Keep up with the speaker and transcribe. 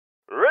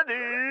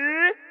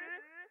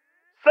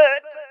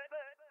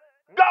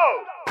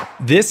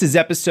This is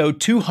episode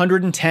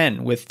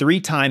 210 with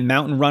three-time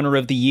Mountain Runner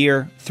of the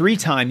Year,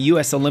 three-time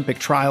U.S. Olympic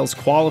Trials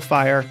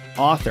qualifier,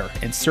 author,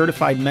 and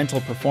certified mental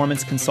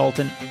performance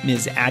consultant,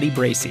 Ms. Addie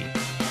Bracy.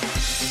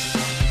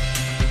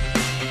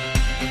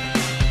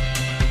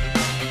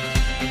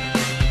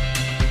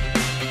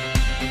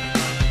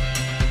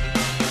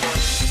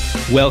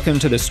 Welcome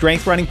to the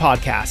Strength Running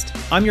Podcast.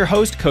 I'm your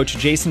host, Coach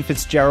Jason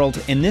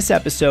Fitzgerald, and this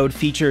episode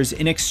features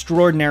an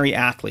extraordinary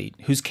athlete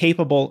who's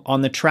capable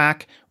on the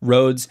track,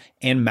 roads,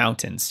 and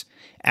mountains.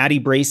 Addie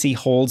Bracy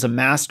holds a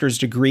master's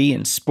degree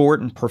in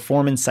sport and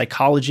performance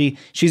psychology.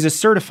 She's a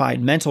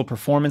certified mental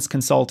performance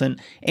consultant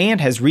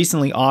and has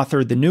recently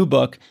authored the new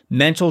book,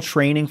 Mental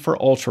Training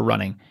for Ultra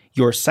Running,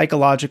 Your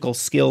Psychological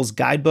Skills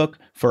Guidebook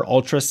for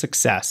Ultra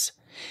Success.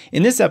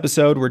 In this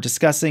episode, we're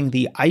discussing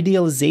the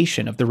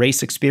idealization of the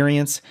race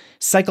experience,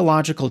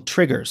 psychological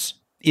triggers,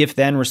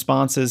 if-then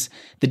responses,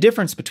 the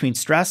difference between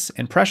stress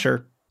and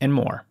pressure, and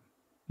more.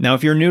 Now,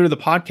 if you're new to the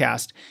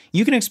podcast,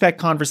 you can expect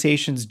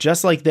conversations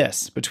just like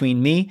this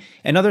between me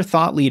and other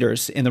thought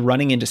leaders in the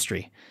running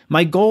industry.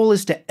 My goal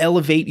is to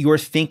elevate your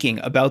thinking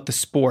about the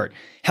sport,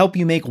 help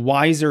you make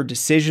wiser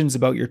decisions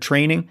about your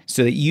training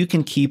so that you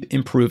can keep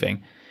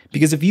improving.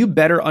 Because if you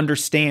better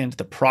understand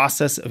the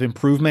process of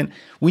improvement,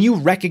 when you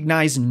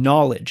recognize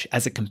knowledge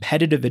as a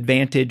competitive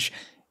advantage,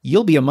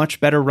 you'll be a much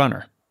better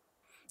runner.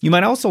 You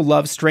might also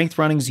love Strength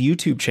Running's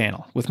YouTube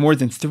channel with more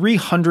than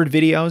 300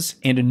 videos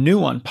and a new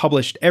one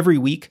published every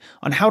week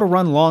on how to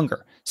run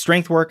longer,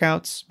 strength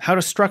workouts, how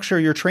to structure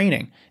your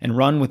training, and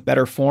run with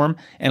better form,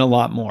 and a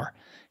lot more.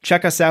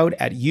 Check us out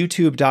at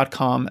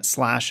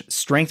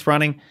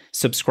youtube.com/strengthrunning,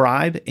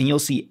 subscribe, and you'll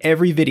see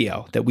every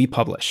video that we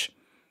publish.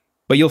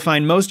 But you'll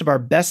find most of our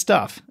best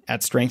stuff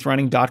at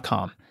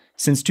strengthrunning.com.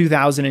 Since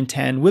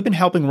 2010, we've been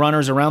helping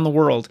runners around the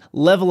world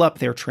level up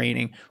their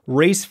training,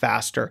 race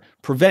faster,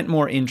 prevent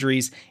more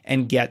injuries,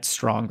 and get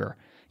stronger.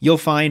 You'll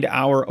find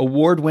our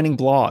award-winning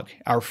blog,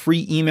 our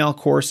free email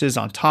courses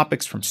on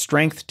topics from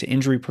strength to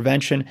injury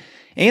prevention,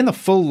 and the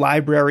full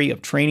library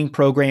of training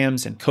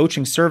programs and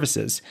coaching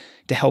services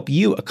to help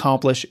you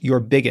accomplish your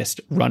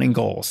biggest running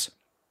goals.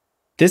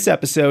 This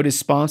episode is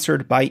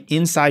sponsored by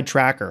Inside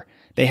Tracker.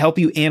 They help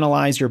you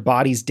analyze your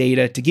body's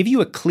data to give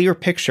you a clear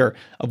picture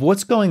of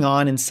what's going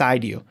on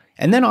inside you,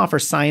 and then offer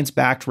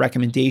science-backed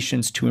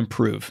recommendations to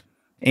improve.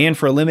 And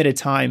for a limited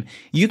time,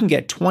 you can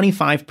get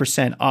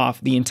 25%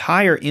 off the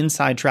entire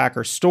Inside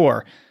Tracker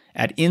store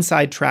at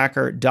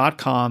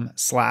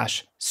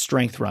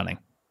insidetracker.com/strengthrunning.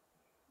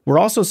 We're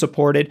also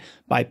supported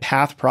by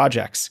Path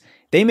Projects.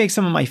 They make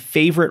some of my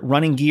favorite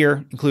running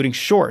gear, including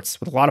shorts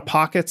with a lot of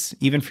pockets,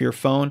 even for your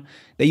phone.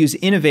 They use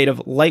innovative,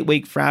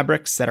 lightweight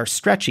fabrics that are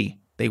stretchy.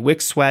 They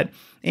wick sweat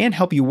and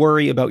help you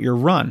worry about your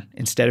run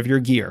instead of your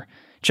gear.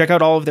 Check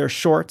out all of their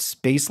shorts,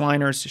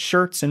 baseliners,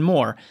 shirts, and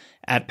more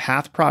at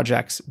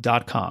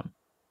pathprojects.com.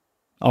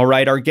 All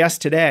right, our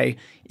guest today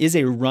is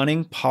a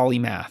running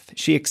polymath.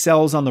 She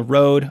excels on the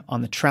road,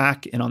 on the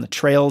track, and on the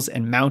trails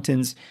and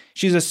mountains.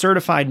 She's a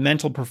certified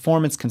mental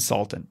performance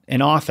consultant,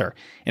 an author,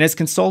 and has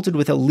consulted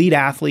with elite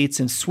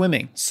athletes in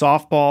swimming,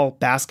 softball,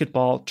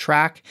 basketball,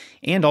 track,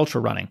 and ultra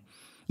running.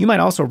 You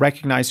might also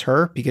recognize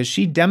her because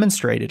she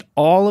demonstrated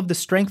all of the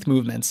strength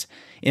movements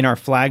in our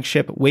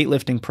flagship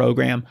weightlifting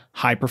program,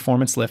 High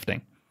Performance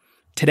Lifting.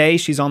 Today,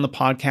 she's on the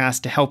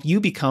podcast to help you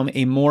become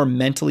a more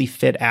mentally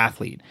fit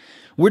athlete.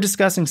 We're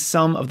discussing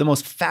some of the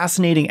most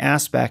fascinating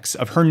aspects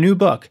of her new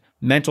book,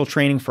 Mental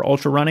Training for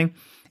Ultra Running,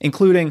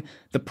 including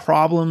the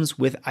problems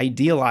with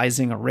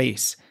idealizing a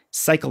race,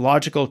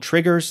 psychological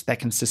triggers that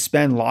can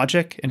suspend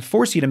logic and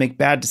force you to make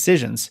bad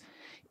decisions,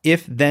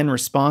 if-then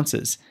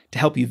responses to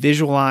help you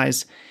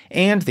visualize,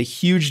 and the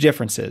huge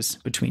differences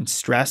between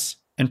stress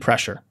and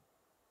pressure.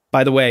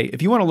 By the way,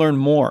 if you want to learn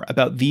more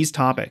about these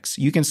topics,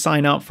 you can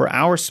sign up for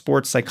our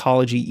sports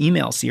psychology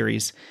email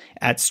series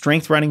at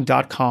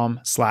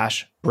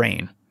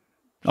strengthrunning.com/brain.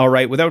 All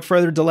right, without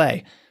further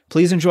delay,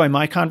 please enjoy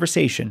my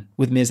conversation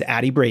with Ms.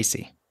 Addie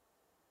Bracy.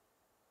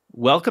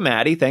 Welcome,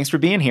 Addie. Thanks for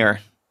being here.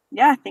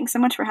 Yeah, thanks so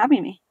much for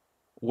having me.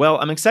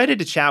 Well, I'm excited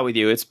to chat with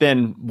you. It's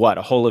been,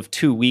 a whole of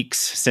 2 weeks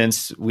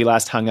since we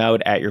last hung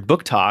out at your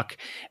book talk.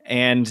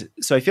 And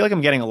so I feel like I'm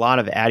getting a lot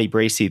of Addie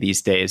Bracy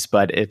these days,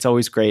 but it's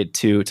always great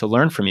to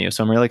learn from you.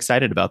 So I'm really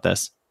excited about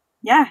this.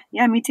 Yeah,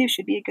 me too.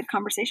 Should be a good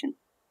conversation.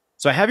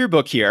 So I have your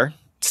book here.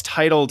 It's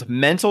titled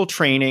Mental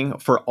Training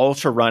for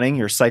Ultra Running,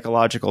 Your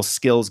Psychological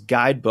Skills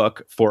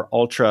Guidebook for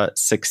Ultra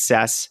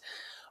Success.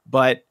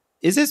 But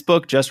is this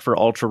book just for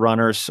ultra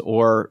runners,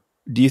 or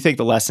do you think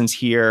the lessons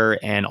here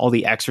and all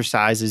the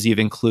exercises you've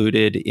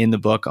included in the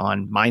book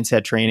on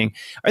mindset training,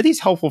 are these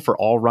helpful for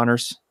all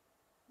runners?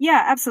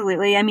 Yeah,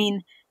 absolutely. I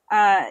mean,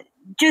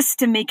 just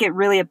to make it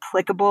really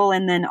applicable,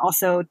 and then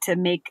also to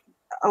make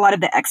a lot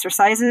of the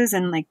exercises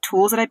and like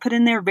tools that I put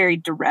in there very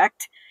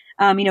direct.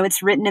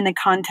 It's written in the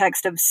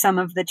context of some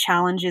of the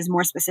challenges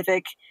more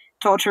specific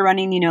to ultra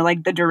running,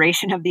 like the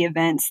duration of the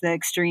events, the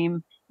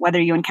extreme weather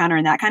you encounter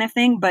and that kind of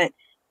thing. But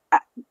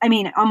I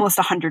mean, almost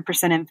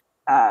 100% of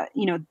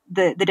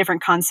the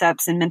different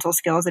concepts and mental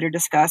skills that are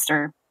discussed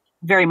are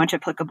very much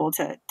applicable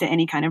to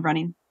any kind of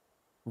running.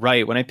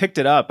 Right. When I picked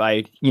it up,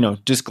 I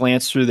just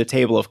glanced through the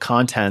table of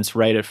contents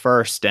right at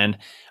first. And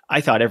I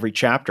thought every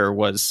chapter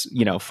was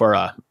for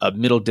a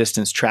middle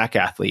distance track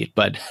athlete.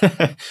 But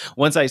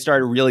once I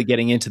started really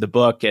getting into the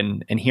book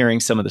and hearing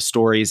some of the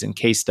stories and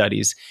case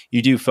studies,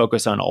 you do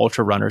focus on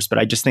ultra runners. But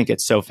I just think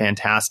it's so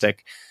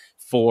fantastic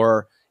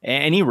for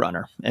any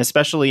runner,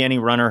 especially any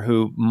runner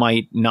who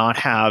might not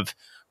have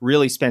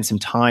really spent some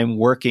time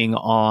working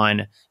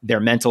on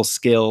their mental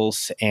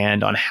skills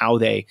and on how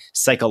they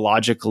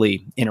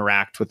psychologically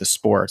interact with the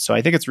sport. So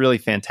I think it's really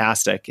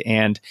fantastic.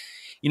 And,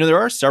 there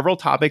are several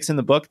topics in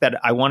the book that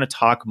I want to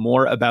talk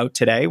more about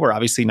today. We're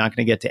obviously not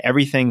going to get to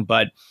everything,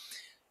 but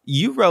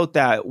you wrote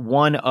that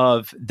one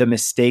of the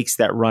mistakes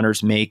that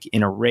runners make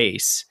in a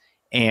race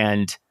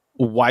and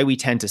why we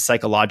tend to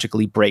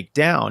psychologically break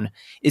down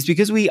is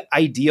because we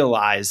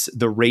idealize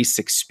the race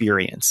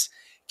experience.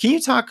 Can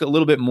you talk a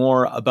little bit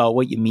more about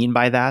what you mean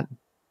by that?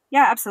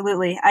 Yeah,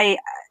 absolutely. I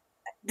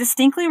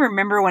distinctly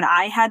remember when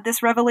I had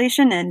this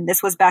revelation, and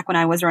this was back when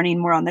I was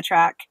running more on the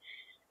track.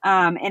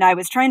 And I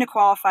was trying to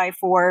qualify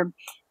for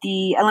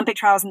the Olympic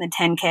trials in the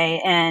 10K.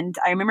 And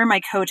I remember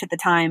my coach at the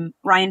time,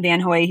 Ryan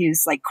Van Hoy,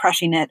 who's like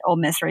crushing it Ole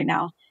Miss right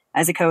now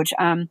as a coach.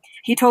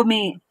 He told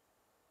me,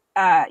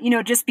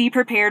 just be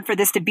prepared for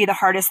this to be the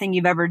hardest thing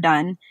you've ever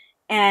done.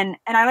 And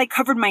I like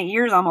covered my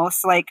ears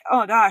almost like,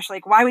 oh gosh,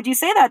 like, why would you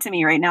say that to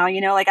me right now?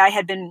 Like I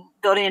had been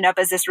building it up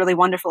as this really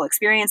wonderful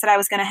experience that I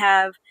was going to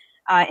have,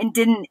 and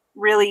didn't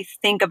really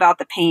think about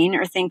the pain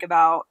or think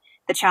about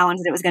the challenge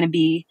that it was going to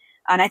be.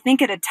 And I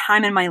think at a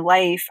time in my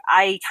life,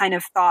 I kind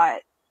of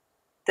thought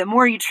the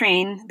more you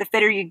train, the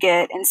fitter you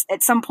get. And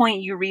at some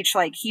point you reach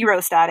like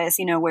hero status,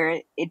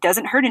 where it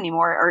doesn't hurt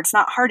anymore or it's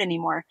not hard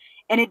anymore.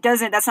 And it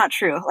doesn't, that's not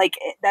true. Like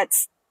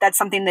that's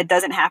something that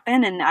doesn't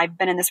happen. And I've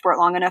been in the sport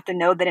long enough to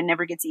know that it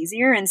never gets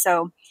easier. And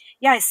so,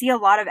 yeah, I see a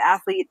lot of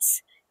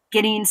athletes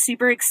getting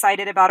super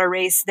excited about a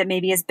race that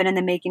maybe has been in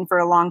the making for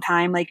a long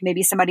time. Like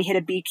maybe somebody hit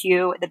a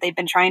BQ that they've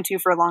been trying to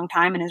for a long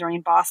time and is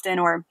running Boston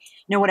or,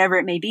 whatever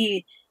it may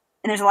be.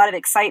 And there's a lot of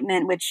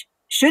excitement, which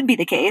should be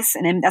the case.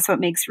 And that's what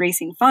makes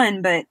racing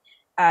fun. But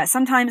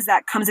sometimes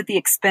that comes at the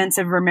expense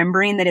of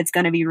remembering that it's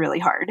going to be really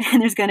hard.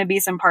 And there's going to be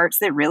some parts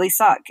that really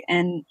suck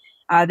and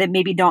that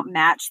maybe don't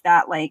match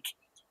that like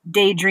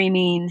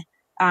daydreaming,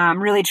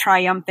 really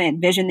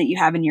triumphant vision that you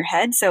have in your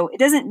head. So it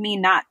doesn't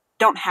mean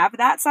don't have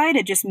that side.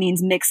 It just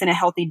means mix in a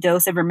healthy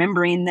dose of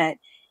remembering that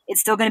it's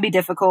still going to be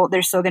difficult.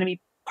 There's still going to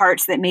be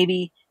parts that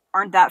maybe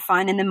aren't that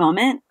fun in the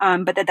moment,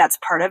 but that's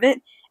part of it.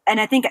 And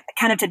I think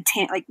kind of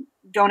to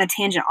go on a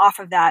tangent off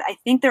of that, I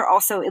think there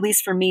also, at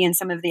least for me and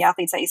some of the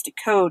athletes I used to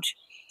coach,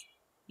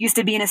 used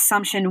to be an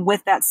assumption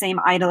with that same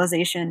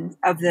idolization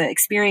of the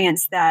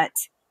experience that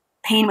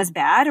pain was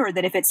bad, or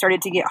that if it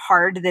started to get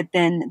hard, that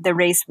then the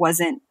race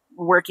wasn't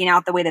working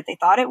out the way that they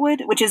thought it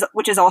would,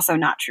 which is also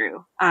not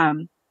true.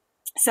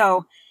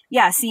 So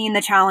yeah, seeing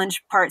the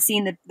challenge part,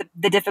 seeing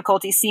the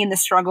difficulty, seeing the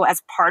struggle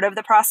as part of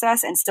the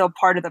process and still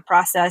part of the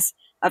process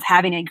of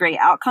having a great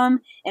outcome,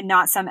 and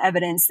not some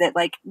evidence that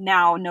like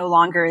now no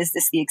longer is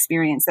this the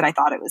experience that I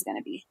thought it was going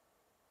to be.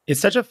 It's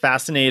such a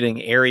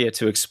fascinating area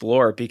to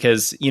explore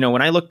because,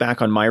 when I look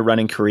back on my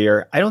running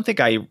career, I don't think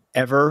I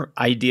ever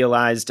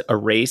idealized a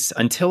race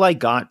until I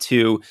got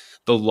to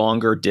the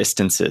longer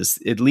distances,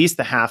 at least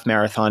the half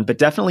marathon, but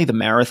definitely the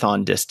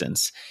marathon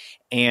distance.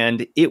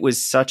 And it was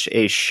such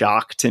a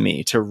shock to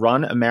me to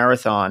run a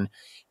marathon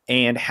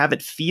and have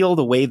it feel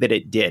the way that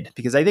it did.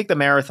 Because I think the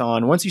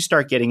marathon, once you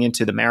start getting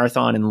into the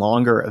marathon and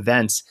longer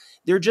events,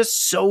 they're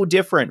just so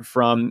different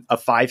from a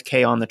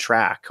 5K on the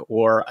track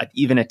or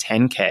even a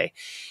 10K.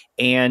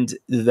 And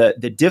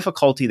the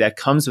difficulty that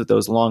comes with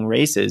those long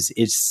races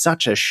is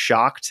such a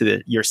shock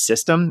to your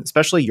system,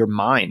 especially your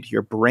mind,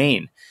 your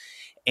brain.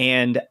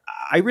 And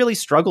I really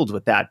struggled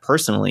with that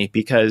personally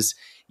because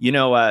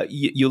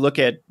you look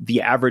at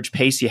the average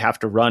pace you have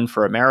to run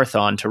for a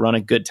marathon to run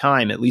a good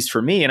time, at least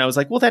for me. And I was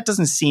like, well, that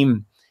doesn't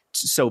seem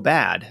so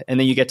bad. And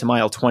then you get to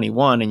mile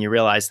 21 and you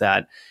realize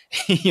that,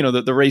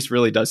 the race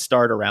really does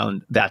start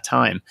around that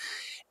time.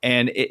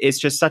 And it's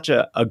just such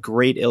a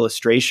great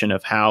illustration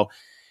of how,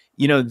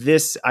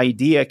 this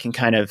idea can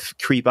kind of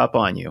creep up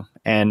on you,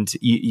 and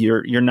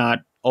you're not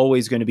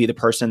always going to be the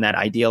person that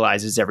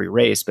idealizes every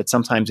race. But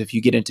sometimes if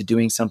you get into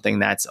doing something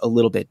that's a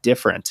little bit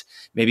different,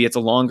 maybe it's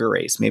a longer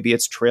race, maybe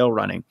it's trail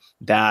running,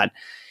 that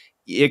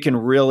it can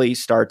really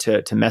start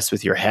to mess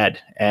with your head.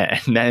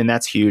 And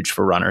that's huge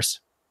for runners.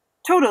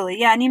 Totally.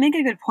 Yeah. And you make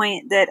a good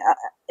point that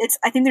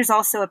I think there's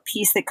also a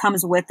piece that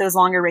comes with those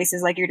longer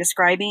races, like you're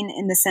describing,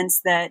 in the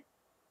sense that,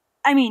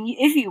 I mean,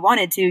 if you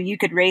wanted to, you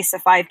could race a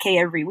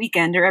 5K every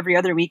weekend or every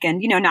other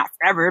weekend, not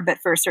forever, but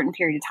for a certain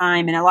period of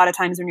time. And a lot of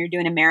times when you're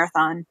doing a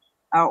marathon,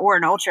 or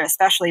an ultra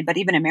especially, but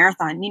even a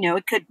marathon,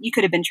 you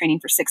could have been training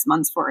for 6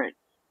 months for it.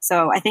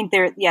 So I think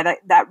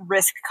that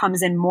risk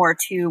comes in more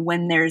too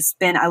when there's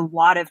been a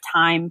lot of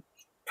time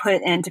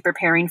put into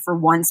preparing for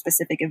one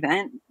specific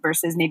event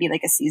versus maybe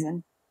like a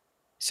season.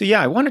 So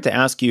yeah, I wanted to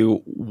ask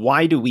you,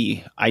 why do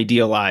we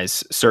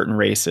idealize certain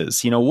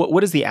races?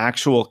 What is the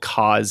actual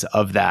cause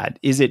of that?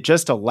 Is it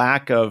just a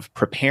lack of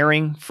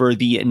preparing for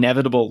the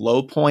inevitable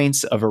low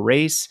points of a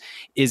race?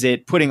 Is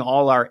it putting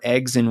all our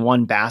eggs in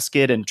one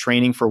basket and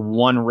training for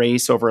one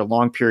race over a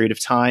long period of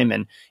time?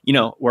 And,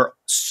 we're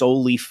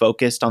solely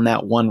focused on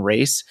that one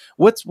race.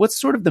 What's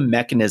sort of the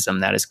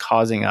mechanism that is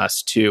causing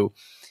us to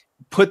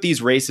put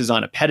these races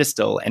on a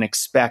pedestal and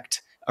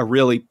expect a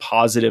really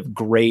positive,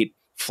 great,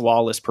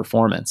 flawless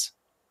performance?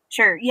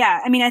 Sure.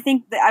 Yeah. I mean, I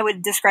think that I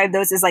would describe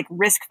those as like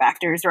risk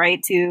factors, right?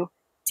 To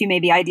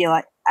maybe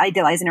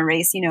idealize in a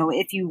race.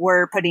 If you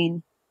were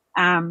putting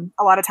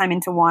a lot of time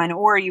into one,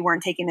 or you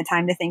weren't taking the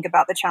time to think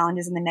about the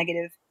challenges and the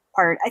negative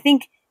part. I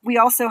think we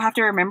also have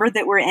to remember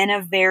that we're in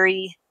a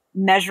very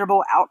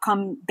measurable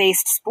outcome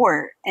based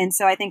sport. And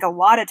so I think a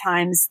lot of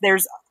times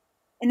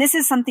and this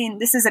is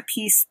a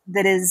piece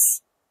that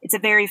it's a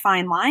very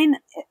fine line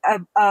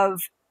of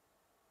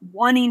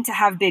wanting to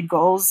have big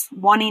goals,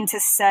 wanting to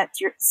set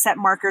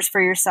markers for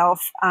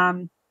yourself.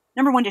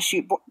 Number one, to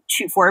shoot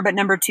for, but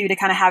number two, to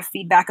kind of have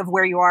feedback of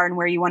where you are and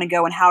where you want to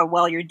go and how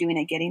well you're doing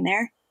at getting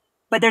there.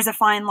 But there's a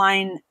fine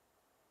line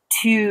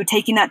to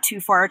taking that too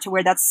far to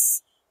where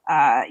that's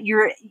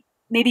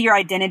maybe your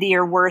identity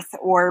or worth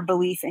or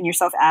belief in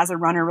yourself as a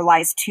runner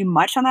relies too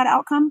much on that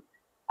outcome.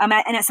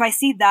 And so I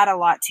see that a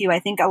lot too. I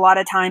think a lot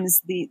of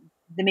times the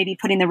maybe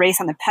putting the race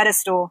on the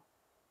pedestal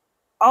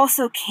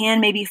also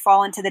can maybe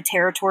fall into the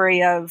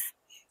territory of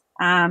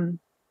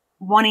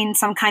wanting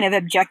some kind of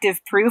objective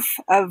proof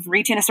of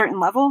reaching a certain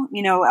level.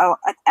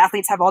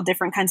 Athletes have all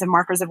different kinds of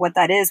markers of what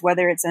that is,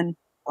 whether it's an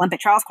Olympic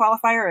trials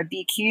qualifier, a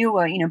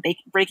BQ,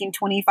 breaking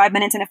 25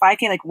 minutes in a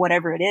 5K, like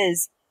whatever it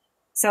is.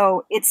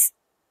 So it's,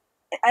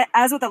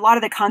 as with a lot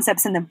of the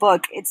concepts in the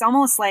book, it's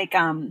almost like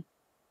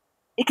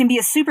it can be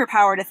a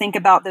superpower to think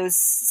about those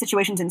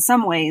situations in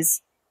some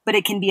ways, but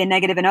it can be a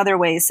negative in other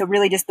ways. So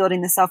really just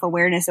building the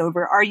self-awareness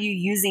over, are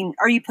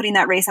you putting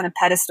that race on a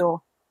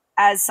pedestal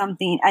as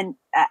something and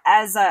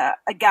as a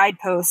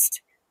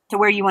guidepost to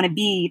where you want to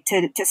be,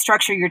 to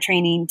structure your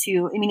training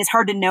it's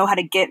hard to know how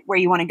to get where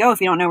you want to go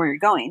if you don't know where you're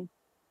going.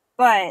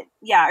 But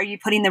yeah, are you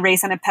putting the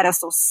race on a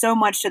pedestal so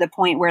much to the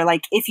point where,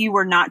 like, if you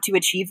were not to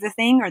achieve the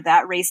thing, or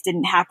that race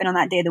didn't happen on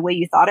that day the way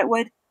you thought it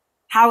would,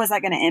 how is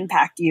that going to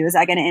impact you? Is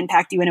that going to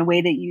impact you in a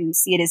way that you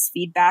see it as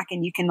feedback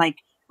and you can like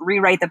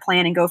rewrite the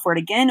plan and go for it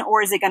again?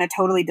 Or is it going to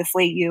totally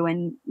deflate you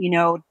and,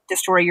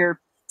 destroy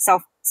your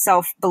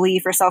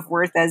self-belief or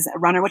self-worth as a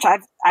runner, which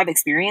I've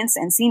experienced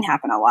and seen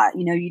happen a lot.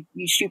 You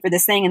shoot for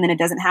this thing and then it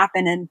doesn't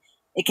happen, and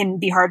it can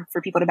be hard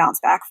for people to bounce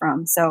back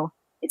from. So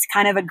it's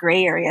kind of a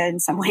gray area in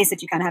some ways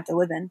that you kind of have to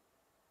live in.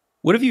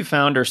 What have you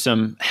found are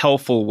some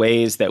helpful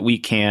ways that we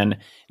can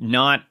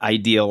not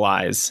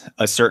idealize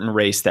a certain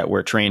race that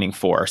we're training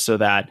for, so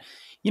that,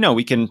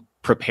 we can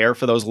prepare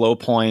for those low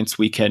points?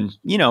 We can,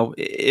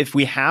 if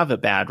we have a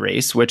bad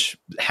race, which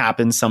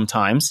happens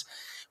sometimes,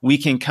 we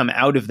can come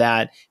out of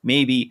that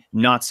maybe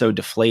not so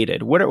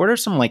deflated. What are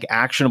some like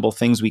actionable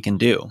things we can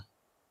do?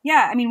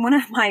 Yeah, I mean, one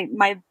of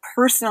my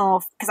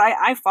personal, because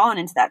I've fallen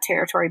into that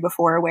territory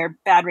before where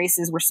bad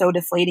races were so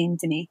deflating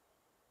to me.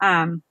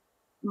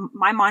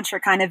 My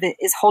mantra kind of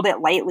is hold it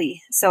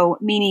lightly. So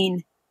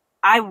meaning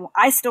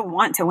I still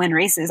want to win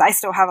races. I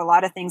still have a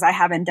lot of things I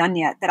haven't done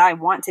yet that I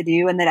want to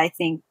do and that I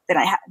think that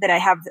I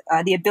have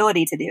the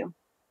ability to do.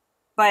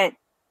 But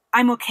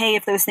I'm okay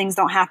if those things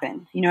don't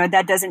happen.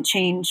 That doesn't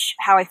change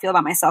how I feel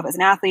about myself as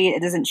an athlete.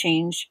 It doesn't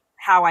change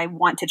how I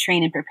want to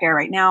train and prepare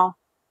right now.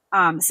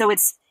 So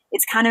it's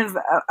kind of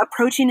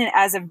approaching it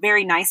as a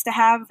very nice to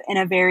have and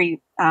a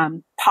very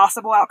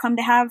possible outcome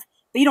to have,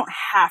 but you don't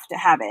have to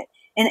have it.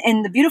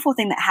 And the beautiful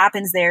thing that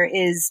happens there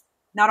is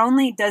not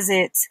only does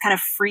it kind of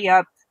free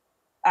up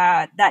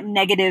that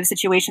negative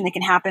situation that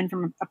can happen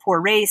from a poor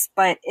race,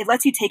 but it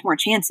lets you take more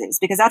chances,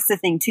 because that's the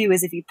thing too,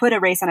 is if you put a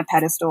race on a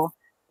pedestal,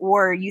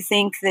 or you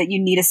think that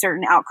you need a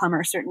certain outcome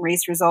or a certain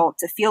race result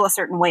to feel a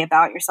certain way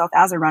about yourself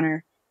as a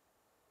runner,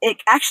 it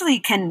actually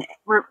can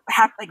work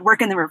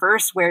in the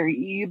reverse, where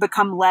you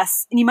become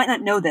less, and you might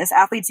not know this.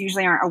 Athletes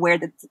usually aren't aware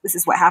that this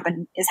is what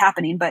is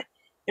happening, but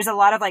there's a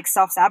lot of like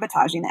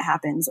self-sabotaging that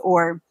happens,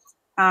 or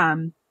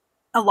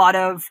a lot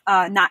of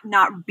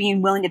not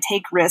being willing to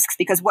take risks,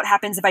 because what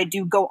happens if I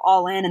do go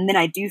all in and then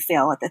I do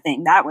fail at the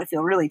thing? That would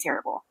feel really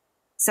terrible.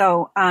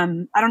 So I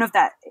don't know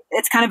if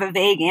it's kind of a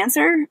vague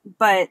answer,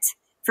 but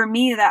for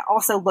me, that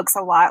also looks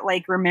a lot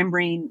like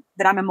remembering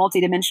that I'm a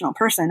multidimensional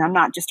person. I'm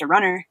not just a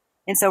runner.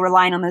 And so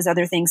relying on those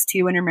other things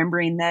too, and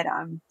remembering that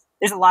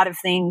there's a lot of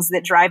things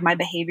that drive my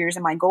behaviors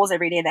and my goals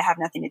every day that have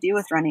nothing to do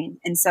with running.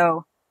 And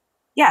so,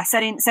 yeah,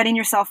 setting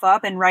yourself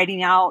up and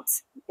writing out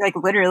like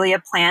literally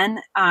a plan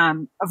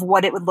of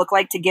what it would look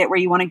like to get where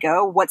you want to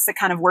go. What's the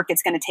kind of work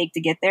it's going to take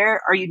to get there?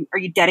 Are you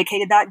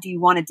dedicated to that? Do you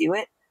want to do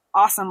it?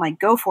 Awesome, like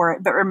go for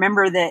it. But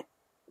remember that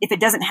if it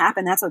doesn't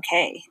happen, that's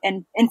okay.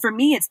 And for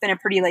me, it's been a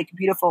pretty like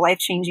beautiful,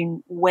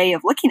 life-changing way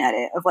of looking at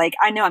it, of like,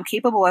 I know I'm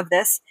capable of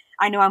this.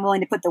 I know I'm willing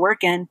to put the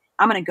work in.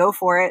 I'm going to go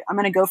for it. I'm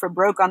going to go for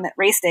broke on that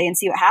race day and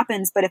see what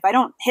happens. But if I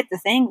don't hit the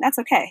thing, that's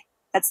okay.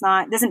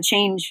 Doesn't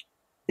change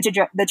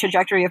the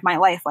trajectory of my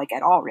life, like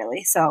at all,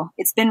 really. So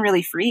it's been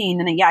really freeing.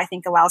 And yeah, I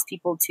think allows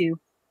people to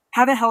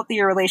have a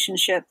healthier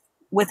relationship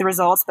with the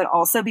results, but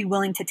also be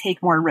willing to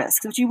take more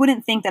risks, which you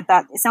wouldn't think that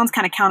it sounds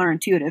kind of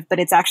counterintuitive, but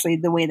it's actually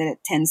the way that it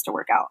tends to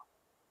work out.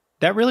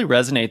 That really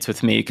resonates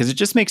with me because it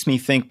just makes me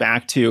think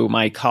back to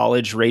my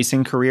college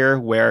racing career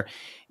where,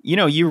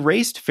 you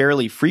raced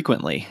fairly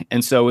frequently.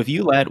 And so if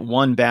you let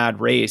one bad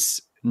race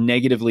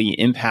negatively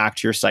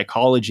impact your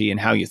psychology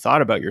and how you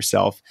thought about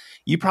yourself,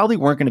 you probably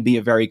weren't going to be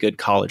a very good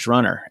college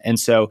runner. And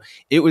so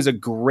it was a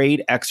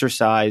great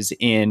exercise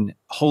in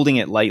holding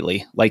it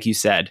lightly, like you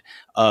said,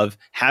 of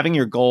having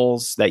your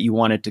goals that you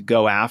wanted to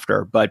go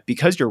after. But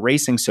because you're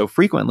racing so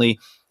frequently,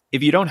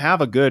 if you don't have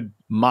a good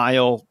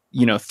mile,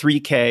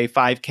 3K,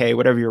 5K,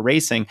 whatever you're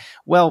racing,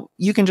 well,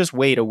 you can just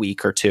wait a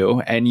week or two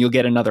and you'll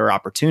get another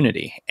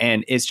opportunity.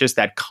 And it's just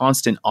that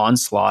constant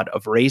onslaught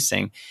of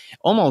racing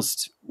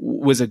almost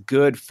was a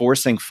good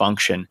forcing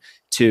function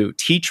to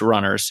teach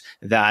runners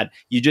that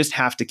you just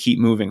have to keep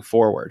moving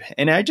forward.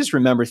 And I just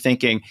remember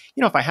thinking,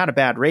 if I had a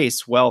bad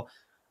race, well,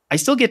 I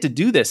still get to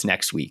do this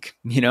next week.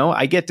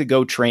 I get to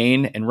go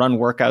train and run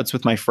workouts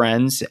with my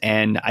friends,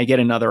 and I get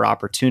another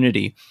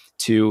opportunity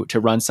to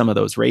run some of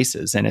those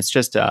races. And it's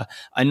just a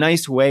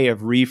nice way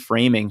of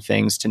reframing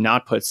things to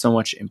not put so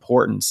much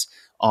importance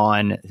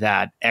on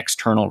that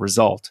external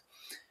result.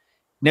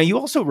 Now, you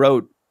also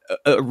wrote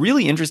a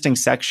really interesting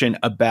section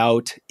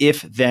about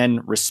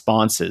if-then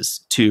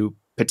responses to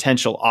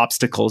potential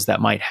obstacles that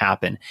might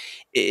happen.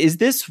 Is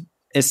this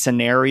a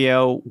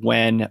scenario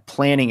when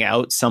planning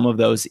out some of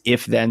those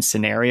if-then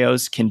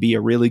scenarios can be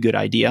a really good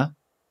idea?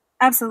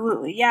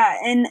 Absolutely. Yeah.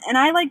 And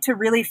I like to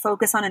really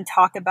focus on and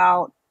talk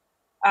about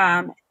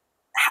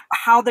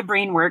how the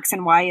brain works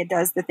and why it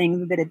does the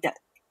things that it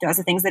does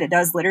the things that it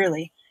does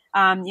literally.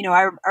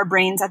 Our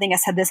brains, I think I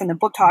said this in the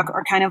book talk,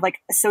 are kind of like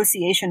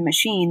association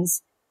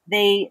machines.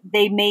 They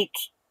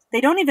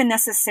don't even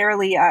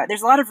necessarily,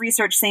 there's a lot of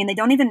research saying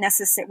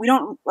we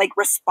don't like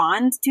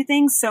respond to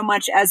things so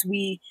much as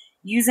we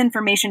use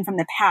information from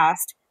the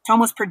past to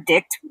almost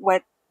predict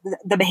what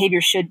the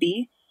behavior should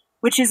be,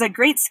 which is a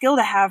great skill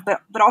to have,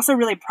 but also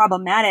really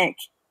problematic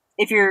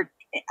if you're,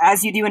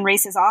 as you do in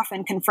races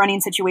often,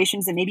 confronting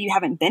situations that maybe you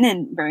haven't been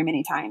in very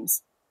many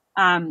times.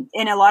 And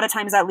a lot of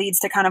times that leads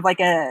to kind of like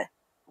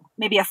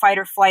maybe a fight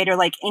or flight or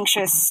like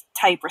anxious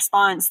type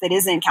response that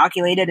isn't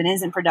calculated and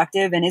isn't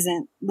productive and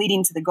isn't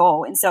leading to the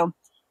goal. And so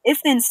if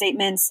then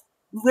statements,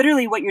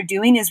 literally what you're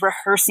doing is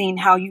rehearsing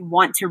how you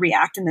want to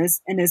react in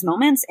those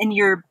moments. And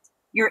you're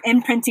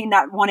imprinting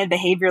that wanted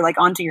behavior like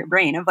onto your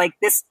brain of like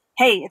this,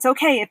 hey, it's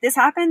okay. If this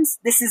happens,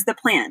 this is the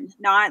plan,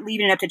 not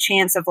leaving it up to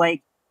chance of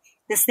like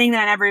this thing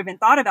that I never even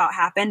thought about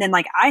happened. And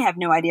like, I have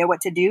no idea what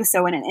to do.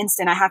 So in an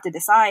instant I have to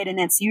decide. And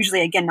it's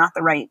usually, again, not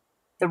the right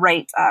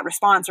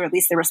response, or at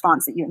least the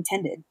response that you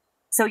intended.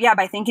 So yeah,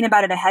 by thinking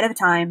about it ahead of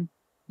time,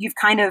 you've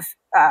kind of,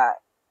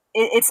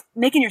 it's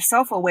making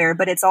yourself aware,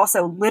 but it's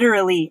also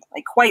literally,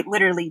 like quite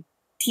literally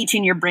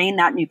teaching your brain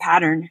that new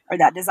pattern or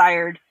that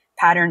desired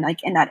pattern, like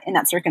in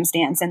that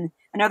circumstance. And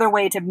another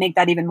way to make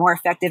that even more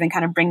effective and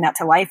kind of bring that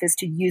to life is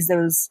to use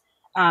those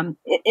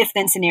if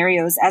then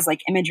scenarios as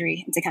like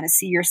imagery, and to kind of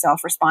see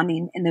yourself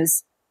responding in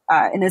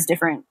those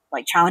different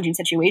like challenging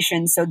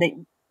situations, so that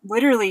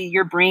literally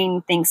your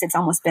brain thinks it's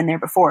almost been there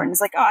before and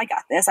it's like, oh, I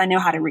got this. I know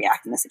how to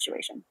react in this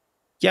situation.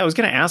 Yeah, I was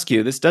going to ask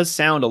you, this does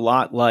sound a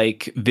lot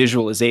like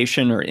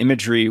visualization or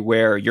imagery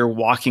where you're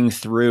walking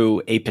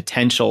through a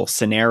potential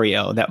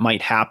scenario that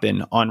might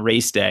happen on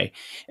race day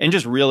and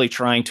just really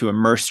trying to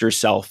immerse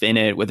yourself in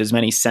it with as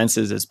many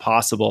senses as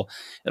possible.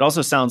 It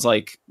also sounds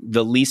like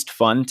the least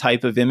fun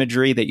type of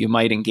imagery that you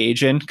might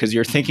engage in because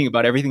you're thinking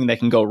about everything that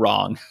can go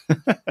wrong.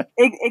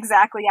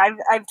 Exactly.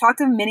 I've talked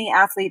to many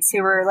athletes who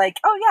are like,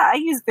 oh yeah, I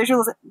use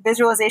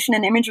visualization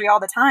and imagery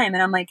all the time.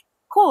 And I'm like,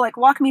 cool, like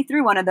walk me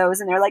through one of those.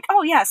 And they're like,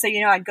 oh yeah. So,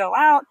 I'd go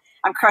out,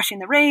 I'm crushing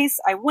the race,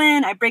 I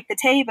win, I break the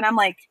tape. And I'm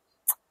like,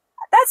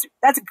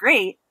 that's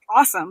great.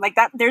 Awesome. Like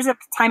that, there's a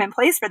time and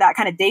place for that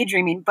kind of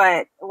daydreaming,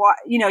 but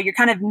you're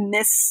kind of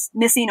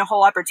missing a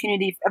whole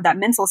opportunity of that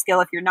mental skill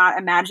if you're not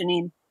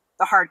imagining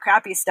the hard,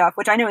 crappy stuff,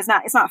 which I know it's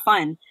not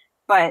fun.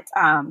 But,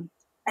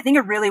 I think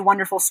a really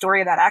wonderful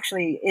story of that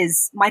actually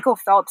is Michael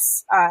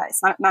Phelps.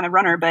 It's not a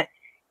runner, but,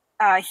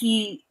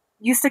 he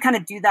used to kind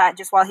of do that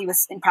just while he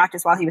was in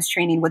practice, while he was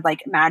training, would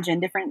like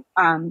imagine different,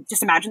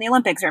 just imagine the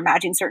Olympics or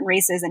imagine certain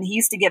races. And he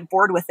used to get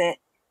bored with it.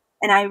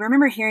 And I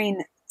remember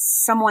hearing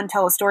someone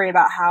tell a story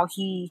about how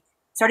he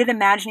started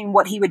imagining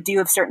what he would do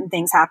if certain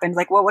things happened.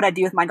 Like, what would I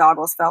do if my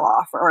goggles fell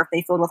off, or if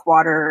they filled with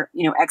water,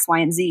 X, Y,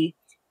 and Z.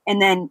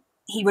 And then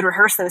he would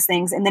rehearse those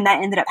things. And then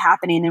that ended up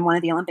happening in one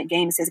of the Olympic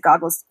Games. His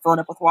goggles filled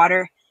up with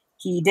water.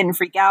 He didn't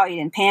freak out. He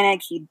didn't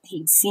panic.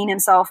 He'd seen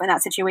himself in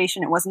that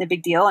situation. It wasn't a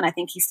big deal. And I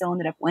think he still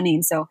ended up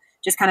winning. So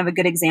just kind of a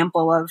good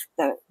example of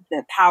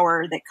the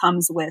power that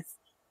comes with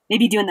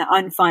maybe doing the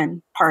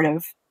unfun part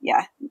of,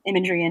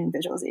 imagery and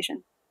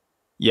visualization.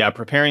 Yeah,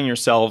 preparing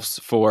yourselves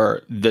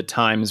for the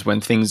times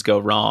when things go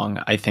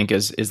wrong, I think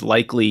is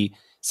likely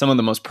some of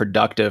the most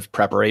productive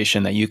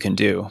preparation that you can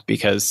do.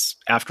 Because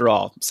after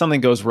all,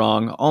 something goes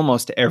wrong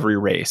almost every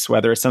race,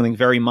 whether it's something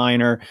very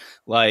minor,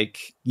 like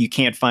you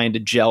can't find a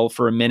gel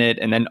for a minute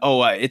and then,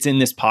 it's in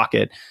this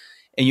pocket.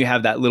 And you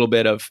have that little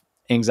bit of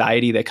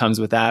anxiety that comes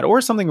with that,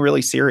 or something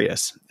really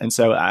serious. And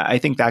so I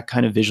think that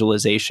kind of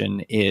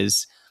visualization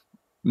is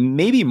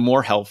maybe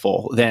more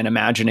helpful than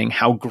imagining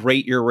how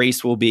great your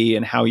race will be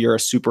and how you're a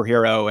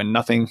superhero and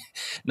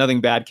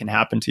nothing bad can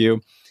happen to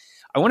you.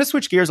 I want to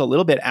switch gears a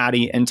little bit,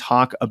 Addie, and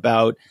talk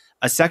about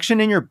a section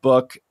in your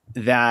book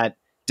that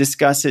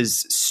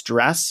discusses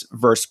stress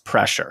versus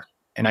pressure.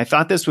 And I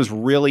thought this was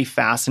really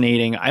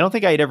fascinating. I don't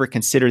think I had ever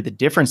considered the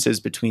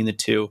differences between the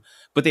two,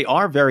 but they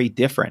are very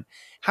different.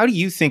 How do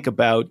you think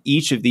about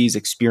each of these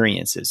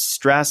experiences,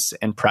 stress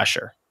and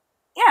pressure?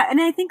 Yeah, and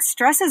I think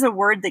stress is a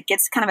word that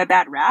gets kind of a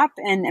bad rap.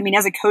 And I mean,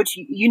 as a coach,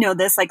 you know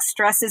this, like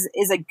stress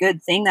is a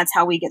good thing. That's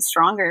how we get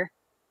stronger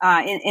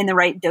in the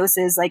right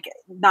doses, like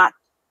not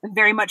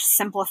very much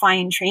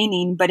simplifying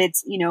training, but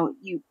it's,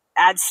 you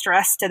add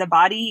stress to the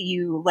body,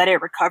 you let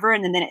it recover,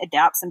 and then it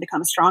adapts and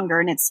becomes stronger.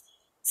 And it's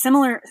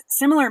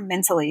similar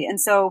mentally. And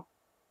so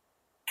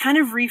kind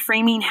of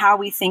reframing how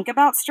we think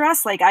about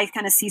stress, like I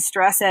kind of see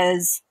stress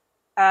as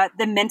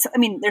the mental, I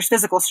mean, there's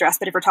physical stress,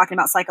 but if we're talking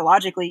about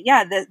psychologically,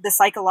 the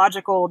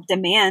psychological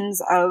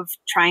demands of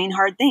trying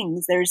hard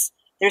things. There's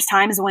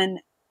times when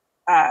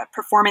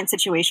performance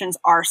situations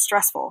are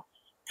stressful.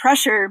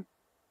 Pressure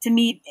to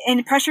me,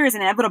 and pressure is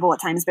inevitable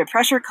at times, but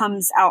pressure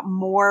comes out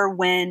more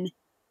when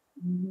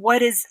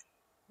what is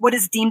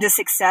deemed a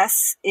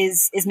success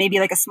is maybe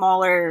like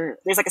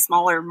there's like a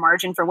smaller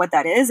margin for what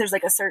that is. There's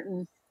like a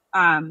certain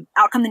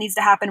outcome that needs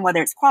to happen,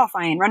 whether it's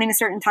qualifying, running a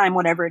certain time,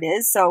 whatever it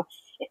is. So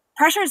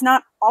pressure is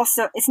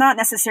it's not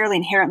necessarily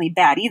inherently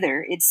bad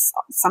either. It's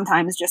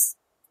sometimes just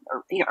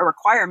a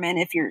requirement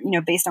if you're,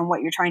 based on what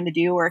you're trying to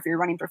do, or if you're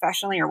running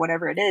professionally or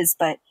whatever it is.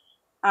 But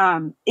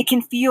it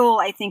can feel,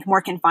 I think,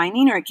 more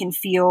confining, or it can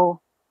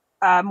feel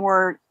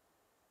more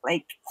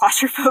like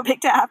claustrophobic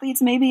to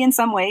athletes maybe in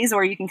some ways,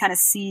 or you can kind of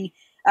see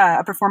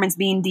a performance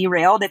being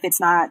derailed if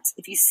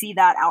you see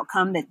that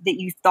outcome that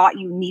you thought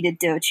you needed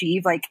to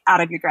achieve, like out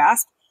of your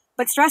grasp.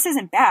 But stress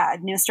isn't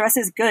bad. Stress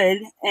is good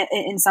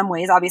in some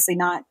ways, obviously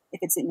not if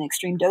it's in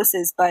extreme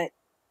doses, but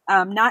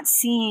not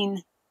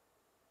seeing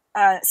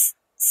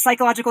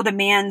psychological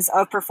demands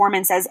of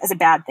performance as a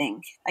bad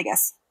thing, I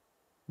guess.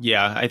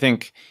 Yeah, I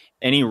think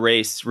any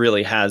race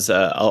really has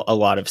a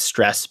lot of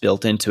stress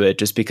built into it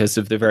just because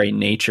of the very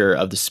nature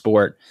of the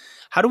sport.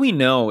 How do we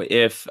know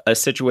if a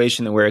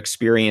situation that we're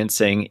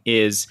experiencing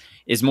is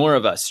more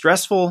of a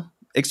stressful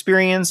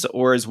experience,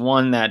 or is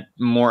one that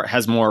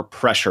has more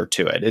pressure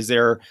to it? Is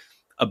there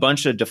a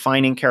bunch of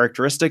defining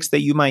characteristics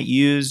that you might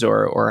use,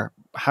 or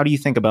how do you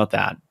think about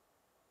that?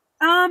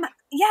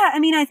 Yeah, I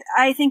mean,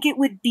 I think it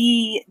would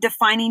be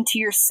defining to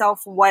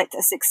yourself what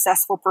a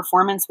successful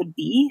performance would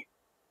be.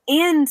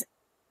 And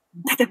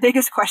the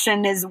biggest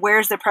question is,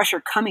 where's the pressure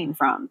coming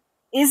from?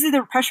 Is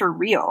the pressure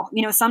real?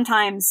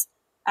 Sometimes,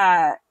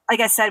 like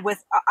I said,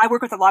 I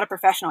work with a lot of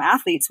professional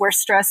athletes where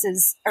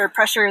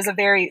pressure is a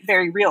very,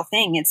 very real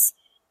thing.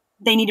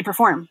 They need to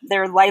perform.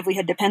 Their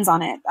livelihood depends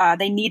on it.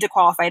 They need to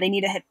qualify. They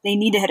need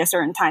to hit a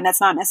certain time. That's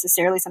not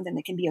necessarily something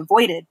that can be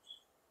avoided.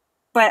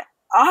 But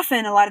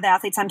often a lot of the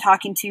athletes I'm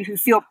talking to who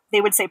feel,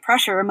 they would say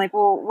pressure. I'm like,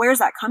 well, where's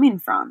that coming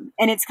from?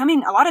 And it's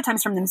coming a lot of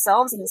times from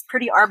themselves, and it's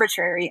pretty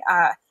arbitrary.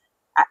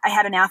 I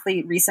had an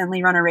athlete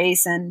recently run a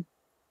race and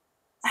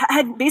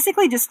had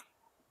basically just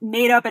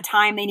made up a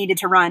time they needed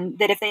to run,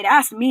 that if they'd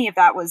asked me if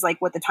that was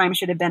like what the time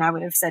should have been, I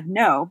would have said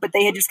no. But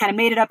they had just kind of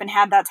made it up and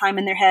had that time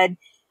in their head,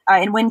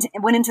 and went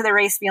into the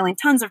race feeling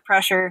tons of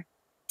pressure,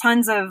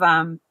 tons of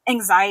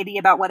anxiety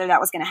about whether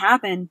that was going to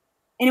happen.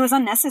 And it was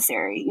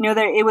unnecessary.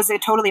 It was a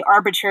totally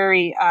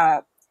arbitrary,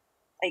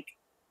 like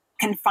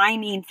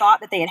confining thought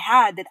that they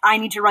had that I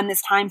need to run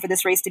this time for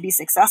this race to be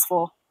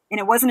successful. And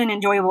it wasn't an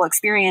enjoyable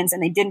experience,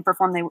 and they didn't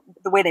perform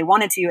the way they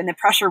wanted to. And the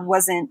pressure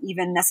wasn't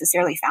even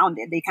necessarily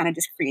founded. They kind of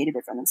just created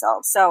it for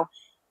themselves. So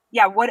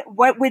yeah, what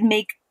would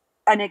make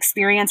an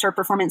experience or a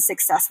performance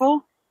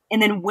successful?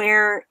 And then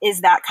where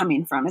is that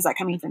coming from? Is that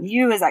coming from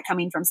you? Is that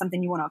coming from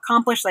something you want to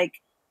accomplish? Like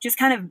just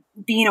kind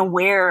of being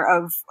aware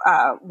of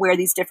where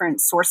these different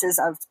sources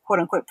of quote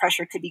unquote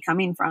pressure could be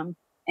coming from,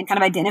 and kind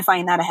of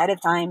identifying that ahead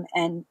of time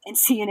and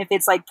seeing if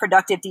it's like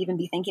productive to even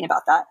be thinking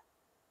about that.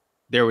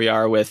 There we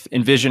are with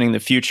envisioning the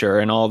future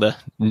and all the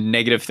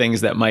negative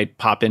things that might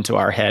pop into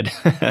our head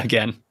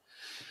again.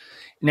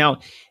 Now,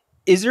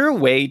 is there a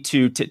way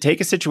to take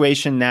a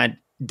situation that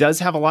does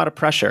have a lot of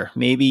pressure?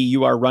 Maybe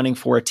you are running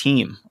for a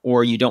team,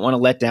 or you don't want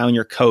to let down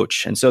your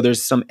coach, and so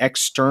there's some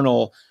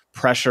external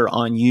pressure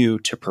on you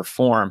to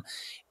perform.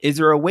 Is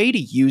there a way to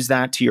use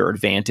that to your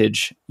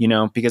advantage?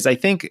 Because I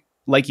think,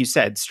 like you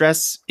said,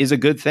 stress is a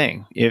good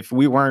thing. If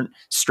we weren't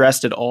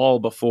stressed at all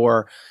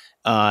before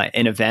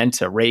an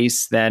event, a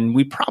race, then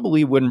we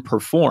probably wouldn't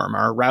perform.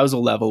 Our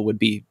arousal level would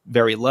be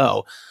very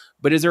low.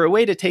 But is there a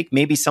way to take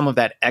maybe some of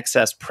that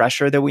excess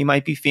pressure that we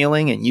might be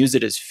feeling and use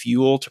it as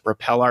fuel to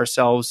propel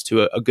ourselves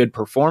to a good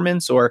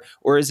performance? Or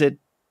is it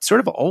sort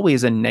of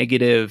always a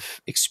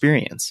negative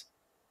experience.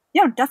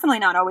 Yeah, definitely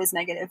not always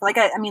negative. Like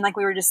I mean, like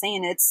we were just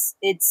saying, it's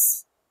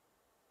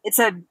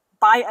an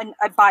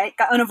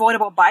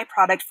unavoidable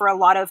byproduct for a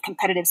lot of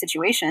competitive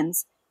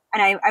situations.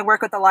 And I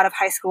work with a lot of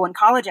high school and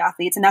college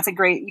athletes, and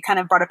you kind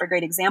of brought up a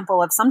great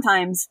example of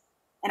sometimes,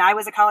 and I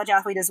was a college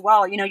athlete as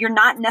well, you're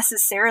not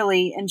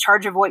necessarily in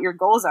charge of what your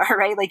goals are,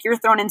 right? Like you're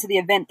thrown into the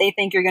event they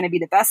think you're going to be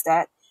the best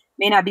at,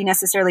 may not be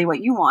necessarily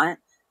what you want.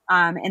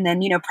 And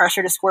then,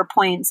 pressure to score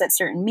points at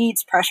certain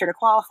meets, pressure to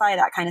qualify,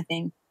 that kind of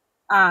thing.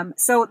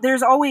 So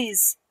there's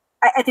always,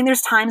 I think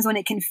there's times when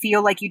it can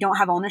feel like you don't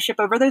have ownership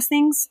over those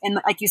things. And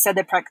like you said,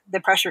 the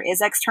pressure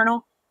is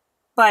external,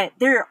 but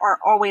there are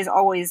always,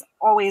 always,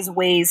 always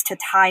ways to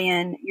tie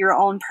in your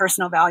own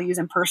personal values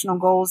and personal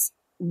goals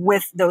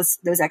with those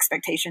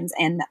expectations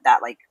and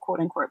that like quote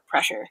unquote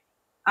pressure.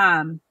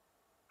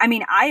 I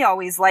mean, I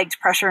always liked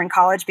pressure in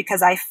college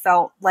because I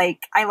felt like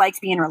I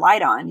liked being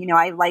relied on.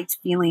 I liked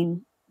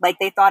feeling like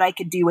they thought I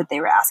could do what they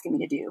were asking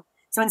me to do.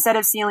 So instead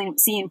of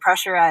seeing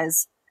pressure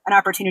as an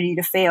opportunity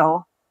to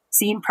fail,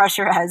 seeing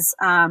pressure as,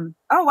 oh,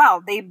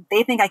 wow,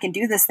 they think I can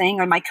do this thing,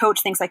 or my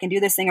coach thinks I can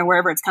do this thing, or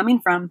wherever it's coming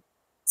from.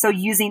 So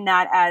using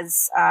that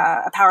as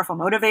a powerful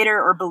motivator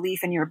or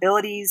belief in your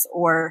abilities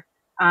or,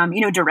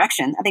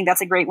 direction. I think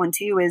that's a great one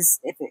too, is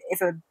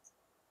if a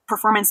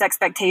performance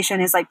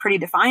expectation is like pretty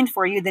defined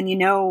for you, then you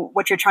know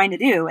what you're trying to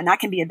do, and that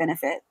can be a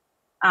benefit.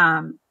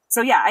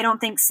 So yeah, I don't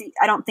think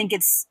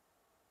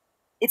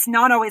it's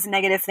not always a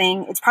negative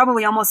thing. It's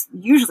probably almost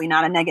usually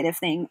not a negative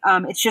thing.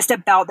 It's just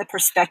about the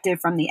perspective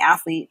from the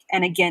athlete.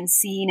 And again,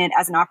 seeing it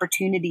as an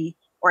opportunity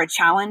or a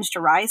challenge to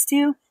rise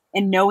to,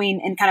 and knowing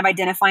and kind of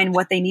identifying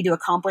what they need to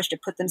accomplish to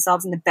put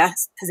themselves in the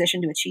best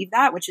position to achieve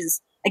that, which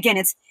is, again,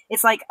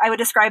 it's like, I would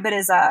describe it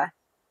as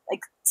like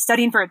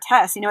studying for a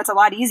test. It's a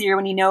lot easier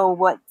when you know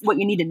what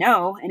you need to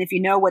know. And if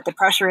you know what the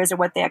pressure is or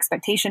what the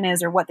expectation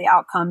is or what the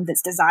outcome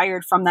that's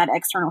desired from that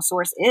external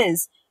source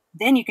is,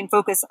 then you can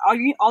focus. All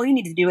you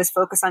need to do is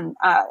focus on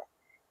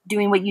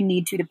doing what you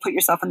need to put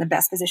yourself in the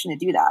best position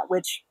to do that,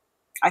 which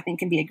I think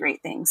can be a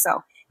great thing.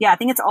 So yeah, I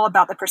think it's all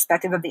about the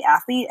perspective of the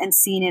athlete and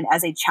seeing it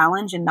as a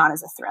challenge and not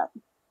as a threat.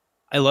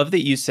 I love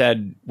that you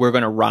said we're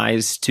going to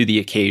rise to the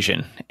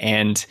occasion.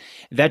 And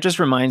that just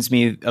reminds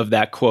me of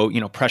that quote,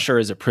 pressure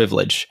is a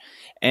privilege.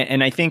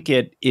 And I think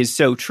it is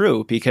so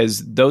true,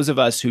 because those of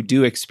us who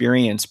do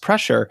experience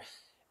pressure,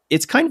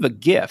 it's kind of a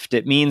gift.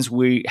 It means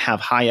we have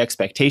high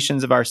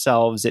expectations of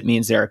ourselves. It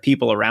means there are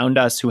people around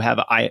us who have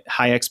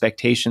high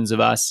expectations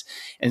of us.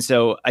 And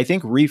so I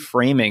think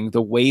reframing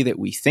the way that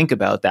we think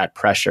about that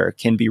pressure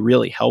can be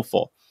really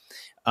helpful.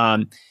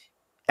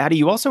 Addie,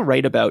 you also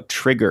write about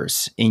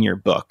triggers in your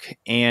book,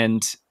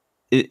 and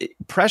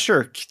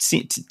pressure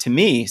to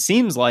me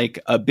seems like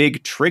a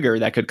big trigger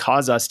that could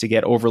cause us to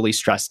get overly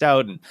stressed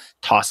out and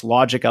toss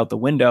logic out the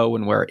window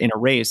when we're in a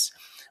race.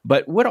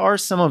 But what are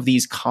some of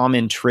these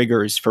common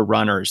triggers for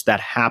runners that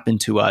happen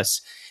to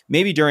us,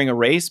 maybe during a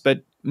race,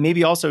 but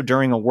maybe also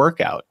during a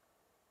workout?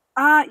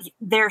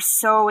 They're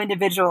so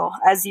individual,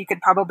 as you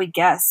could probably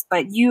guess.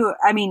 But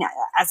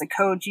as a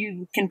coach,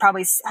 you can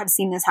probably have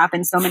seen this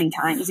happen so many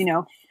times.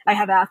 I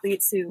have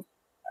athletes who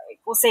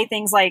will say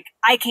things like,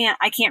 I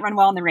can't run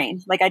well in the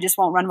rain. Like, I just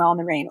won't run well in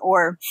the rain.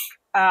 Or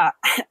I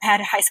had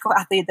a high school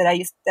athlete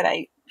that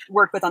I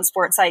worked with on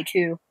Sports Psych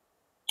who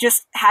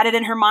just had it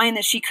in her mind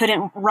that she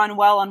couldn't run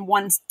well on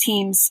one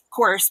team's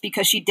course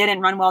because she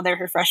didn't run well there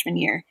her freshman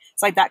year.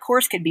 It's like that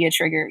course could be a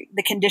trigger.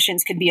 The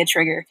conditions could be a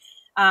trigger.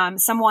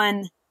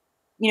 Someone,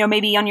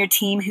 maybe on your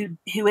team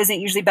who isn't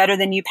usually better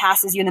than you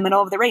passes you in the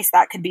middle of the race.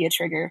 That could be a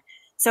trigger.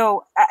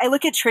 So I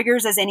look at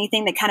triggers as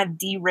anything that kind of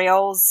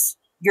derails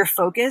your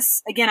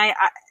focus. Again,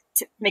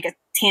 to make a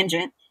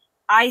tangent,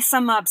 I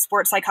sum up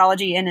sports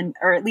psychology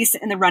or at least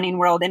in the running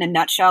world in a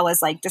nutshell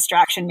as like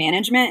distraction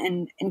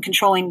management and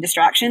controlling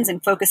distractions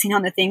and focusing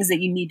on the things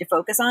that you need to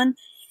focus on.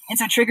 And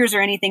so triggers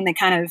are anything that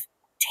kind of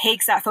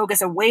takes that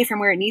focus away from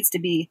where it needs to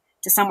be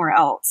to somewhere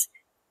else.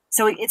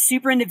 So it's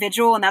super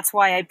individual. And that's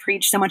why I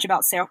preach so much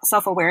about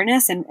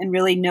self-awareness and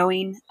really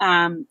knowing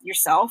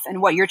yourself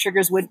and what your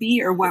triggers would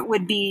be, or what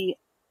would be,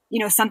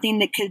 something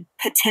that could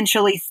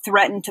potentially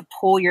threaten to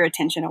pull your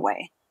attention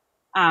away.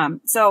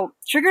 So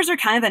triggers are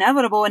kind of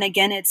inevitable. And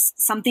again, it's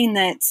something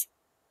that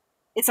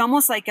it's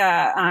almost like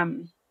a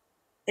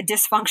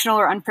dysfunctional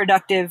or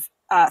unproductive,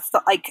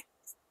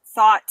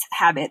 thought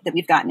habit that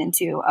we've gotten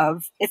into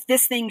of, if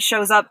this thing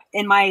shows up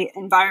in my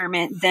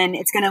environment, then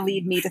it's going to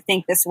lead me to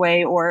think this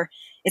way, or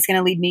it's going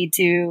to lead me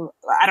to,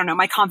 I don't know,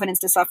 my confidence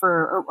to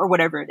suffer, or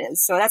whatever it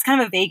is. So that's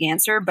kind of a vague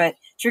answer, but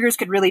triggers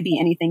could really be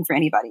anything for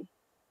anybody.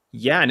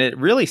 Yeah, and it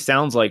really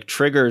sounds like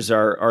triggers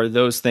are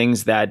those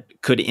things that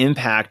could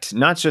impact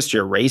not just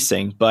your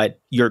racing, but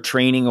your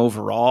training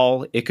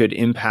overall. It could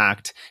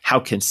impact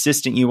how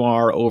consistent you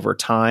are over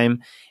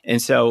time.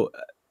 And so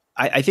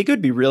I think it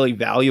would be really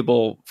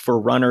valuable for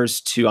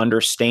runners to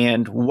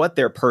understand what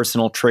their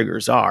personal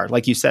triggers are.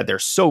 Like you said, they're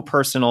so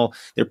personal.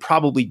 They're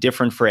probably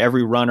different for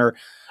every runner.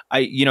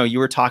 you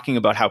were talking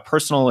about how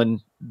personal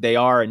and they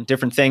are and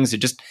different things. It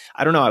just,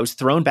 I don't know, I was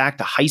thrown back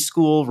to high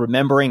school,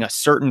 remembering a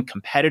certain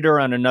competitor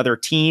on another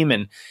team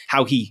and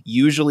how he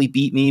usually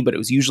beat me, but it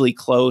was usually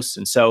close.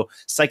 And so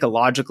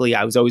psychologically,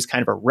 I was always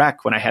kind of a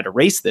wreck when I had to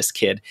race this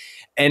kid.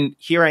 And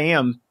here I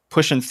am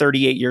pushing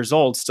 38 years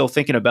old, still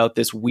thinking about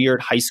this weird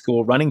high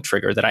school running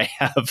trigger that I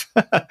have.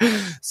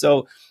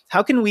 So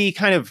how can we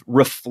kind of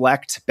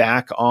reflect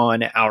back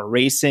on our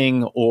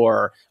racing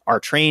or our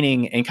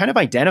training and kind of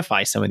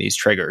identify some of these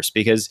triggers?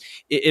 Because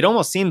it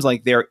almost seems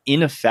like they're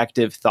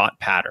ineffective thought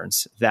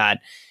patterns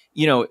that,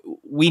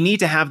 we need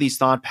to have these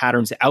thought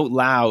patterns out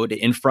loud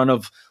in front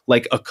of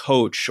like a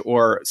coach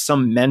or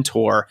some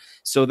mentor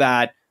so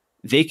that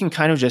they can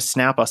kind of just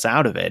snap us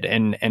out of it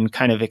and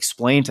kind of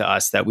explain to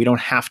us that we don't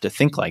have to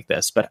think like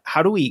this. But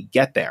how do we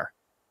get there?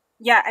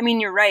 Yeah, I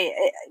mean, you're right.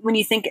 When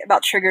you think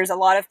about triggers, a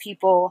lot of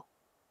people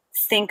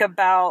think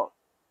about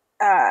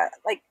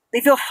like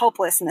they feel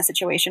helpless in the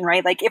situation,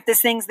 right? Like if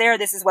this thing's there,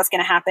 this is what's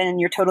going to happen, and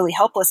you're totally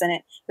helpless in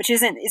it, which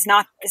is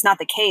not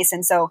the case.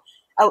 And so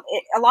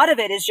a lot of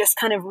it is just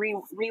kind of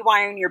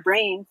rewiring your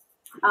brain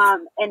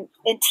and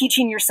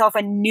teaching yourself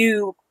a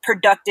new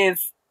productive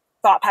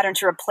thought pattern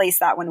to replace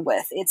that one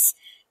with. It's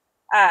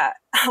a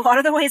lot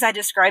of the ways I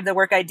describe the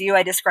work I do,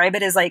 I describe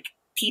it as like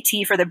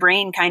PT for the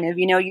brain, kind of.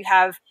 You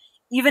have,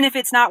 even if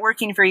it's not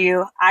working for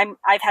you,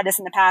 I've had this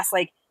in the past,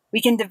 like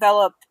we can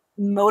develop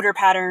motor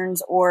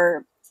patterns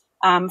or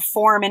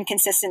form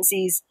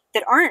inconsistencies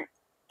that aren't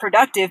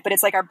productive, but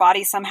it's like our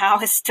body somehow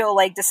has still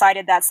like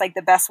decided that's like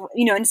the best, and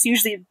it's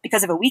usually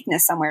because of a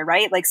weakness somewhere,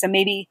 right? Like, so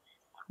maybe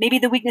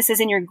the weakness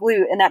is in your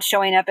glute and that's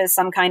showing up as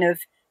some kind of,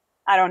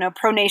 I don't know,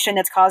 pronation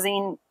that's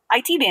causing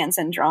IT band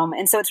syndrome.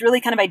 And so it's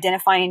really kind of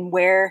identifying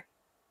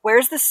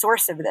where's the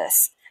source of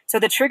this. So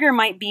the trigger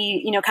might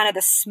be, kind of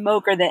the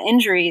smoke or the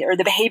injury, or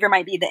the behavior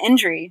might be the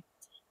injury.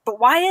 But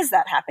why is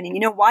that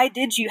happening? Why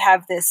did you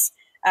have this?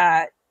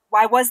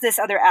 Why was this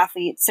other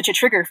athlete such a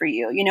trigger for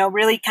you?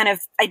 Really kind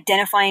of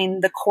identifying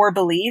the core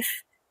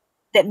belief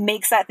that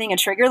makes that thing a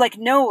trigger. Like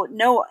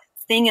no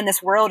thing in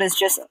this world is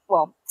just,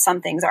 well,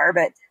 some things are,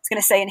 but it's going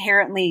to say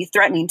inherently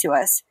threatening to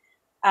us.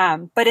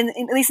 But at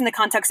least in the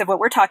context of what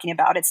we're talking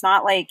about, it's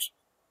not like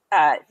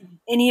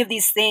any of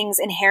these things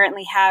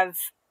inherently have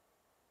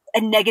a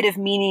negative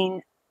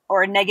meaning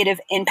or a negative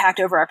impact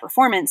over our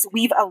performance.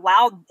 We've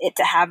allowed it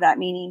to have that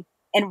meaning.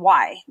 And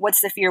why?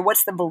 What's the fear?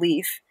 What's the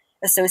belief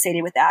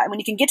associated with that? And when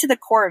you can get to the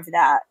core of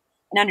that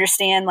and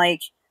understand,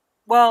 like,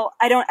 well,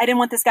 I didn't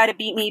want this guy to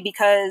beat me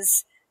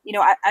because,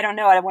 I don't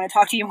know. I want to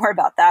talk to you more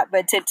about that.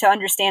 But to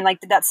understand, like,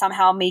 did that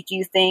somehow make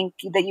you think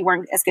that you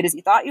weren't as good as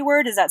you thought you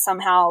were? Does that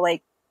somehow,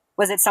 like,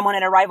 was it someone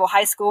at a rival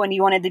high school and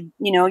you wanted to,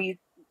 you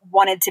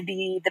wanted to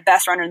be the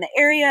best runner in the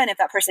area? And if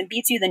that person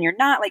beats you, then you're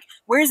not. Like,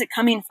 where is it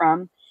coming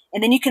from?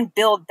 And then you can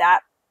build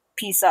that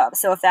piece up.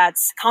 So if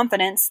that's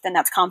confidence, then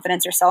that's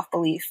confidence or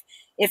self-belief.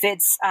 If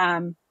it's,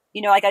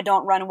 like I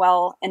don't run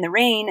well in the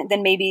rain,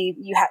 then maybe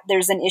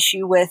there's an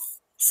issue with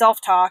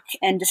self-talk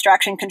and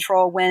distraction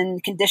control when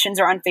conditions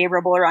are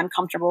unfavorable or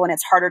uncomfortable and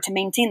it's harder to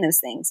maintain those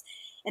things.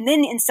 And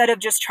then instead of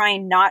just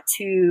trying not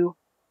to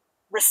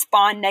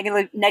respond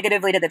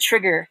negatively to the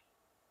trigger,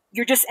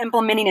 you're just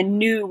implementing a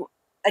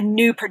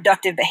new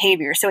productive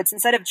behavior. So it's,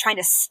 instead of trying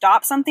to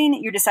stop something,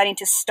 you're deciding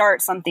to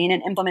start something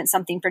and implement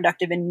something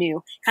productive and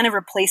new, kind of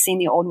replacing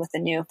the old with the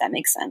new, if that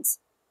makes sense.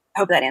 I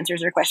hope that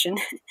answers your question.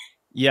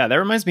 Yeah, that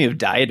reminds me of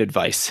diet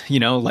advice.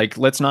 Like,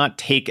 let's not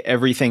take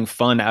everything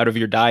fun out of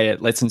your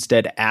diet. Let's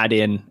instead add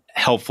in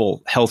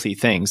helpful, healthy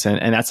things.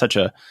 And that's such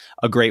a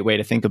great way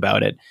to think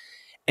about it.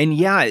 And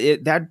yeah,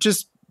 that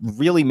just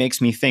really makes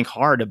me think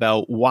hard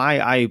about why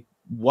I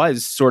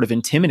was sort of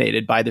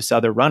intimidated by this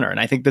other runner. And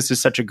I think this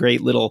is such a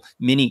great little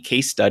mini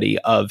case study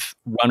of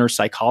runner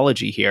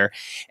psychology here.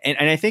 And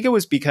I think it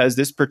was because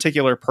this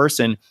particular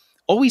person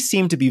always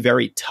seemed to be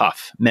very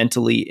tough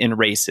mentally in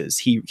races.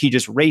 He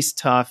just raced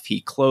tough.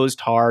 He closed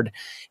hard.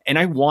 And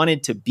I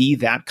wanted to be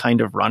that kind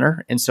of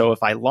runner. And so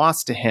if I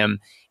lost to him,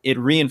 it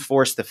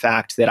reinforced the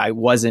fact that I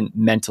wasn't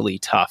mentally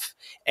tough.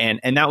 And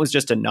that was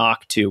just a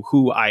knock to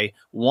who I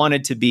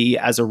wanted to be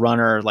as a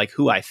runner, like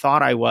who I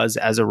thought I was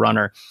as a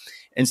runner.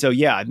 And so,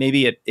 yeah,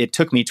 maybe it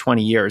took me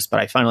 20 years, but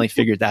I finally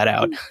figured that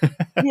out.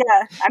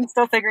 Yeah, I'm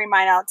still figuring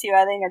mine out too.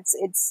 I think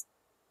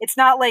it's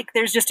not like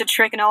there's just a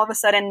trick and all of a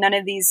sudden none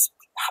of these,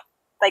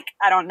 like,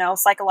 I don't know,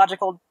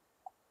 psychological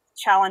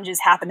challenges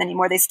happen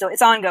anymore.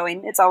 It's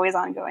ongoing. It's always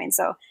ongoing.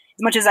 So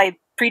as much as I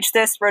preach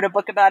this, wrote a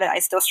book about it, I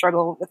still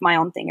struggle with my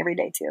own thing every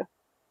day too.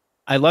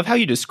 I love how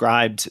you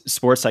described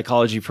sports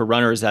psychology for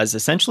runners as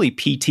essentially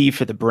PT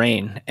for the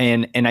brain.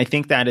 And I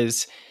think that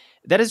is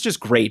just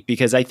great,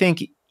 because I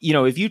think,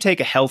 if you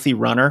take a healthy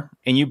runner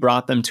and you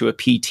brought them to a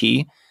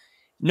PT,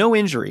 no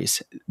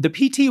injuries, the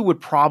PT would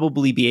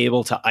probably be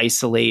able to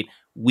isolate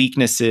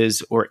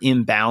weaknesses or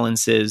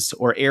imbalances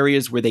or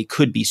areas where they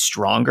could be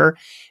stronger.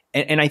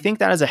 And I think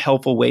that is a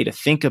helpful way to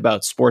think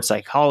about sports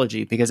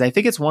psychology, because I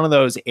think it's one of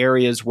those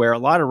areas where a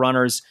lot of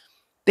runners,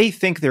 they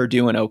think they're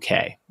doing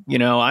okay.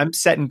 I'm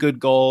setting good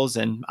goals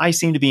and I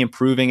seem to be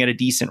improving at a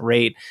decent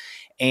rate.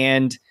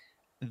 And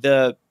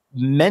the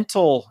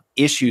mental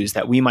issues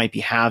that we might be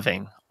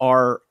having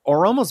are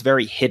almost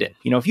very hidden.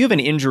 If you have an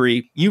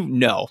injury,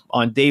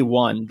 on day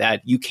one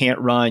that you can't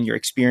run, you're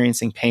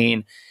experiencing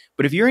pain.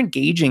 But if you're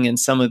engaging in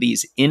some of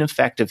these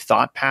ineffective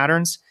thought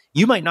patterns,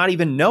 you might not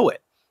even know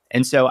it.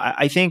 And so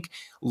I think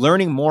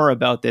learning more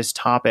about this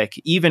topic,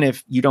 even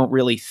if you don't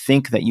really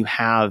think that you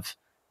have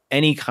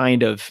any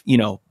kind of,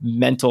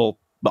 mental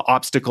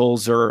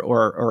obstacles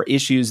or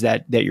issues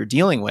that you're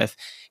dealing with,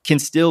 can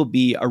still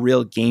be a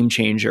real game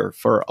changer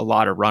for a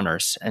lot of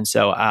runners. And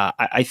so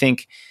I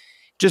think,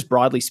 just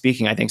broadly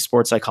speaking, I think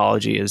sports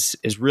psychology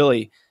is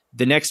really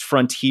the next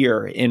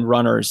frontier in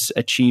runners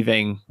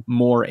achieving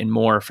more and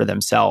more for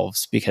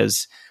themselves,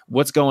 because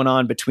what's going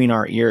on between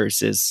our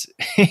ears is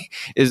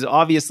is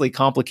obviously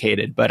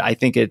complicated, but I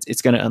think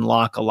it's going to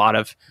unlock a lot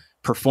of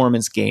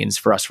performance gains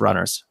for us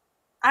runners.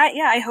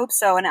 I hope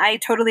so. And I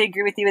totally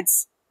agree with you.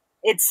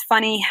 It's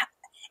funny.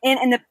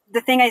 And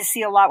the thing I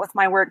see a lot with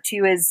my work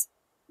too is,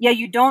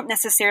 you don't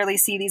necessarily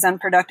see these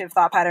unproductive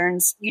thought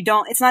patterns.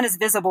 It's not as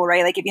visible,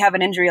 right? Like if you have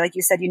an injury, like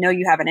you said,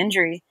 you have an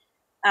injury.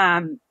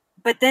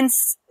 But then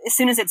as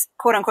soon as it's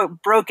quote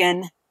unquote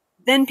broken,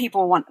 then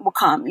people will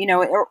come,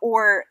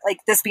 or like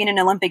this being an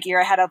Olympic year,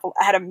 I had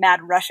a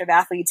mad rush of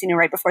athletes,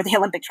 right before the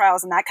Olympic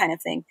trials and that kind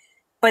of thing.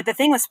 But the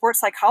thing with sports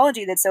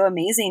psychology that's so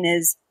amazing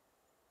is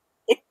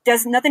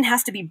nothing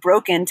has to be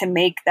broken to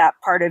make that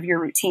part of your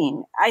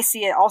routine. I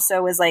see it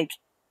also as like,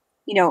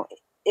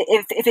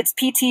 if it's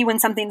PT when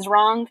something's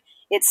wrong,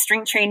 it's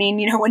strength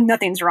training, when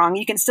nothing's wrong.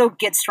 You can still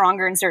get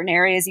stronger in certain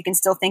areas. You can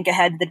still think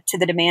ahead to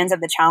the demands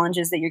of the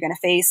challenges that you're going to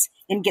face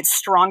and get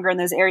stronger in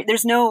those areas.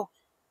 There's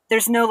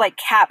no like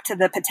cap to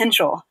the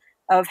potential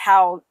of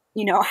how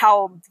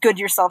good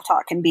your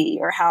self-talk can be,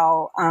 or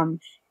how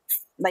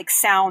like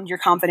sound your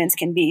confidence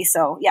can be.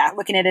 So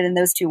looking at it in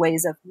those two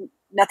ways of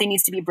nothing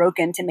needs to be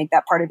broken to make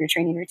that part of your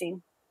training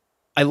routine.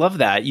 I love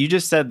that. You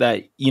just said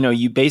that,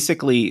 you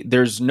basically,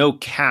 there's no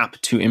cap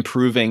to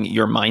improving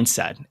your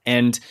mindset.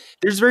 And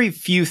there's very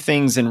few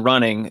things in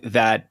running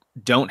that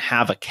don't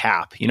have a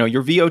cap.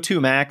 Your VO2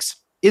 max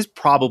is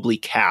probably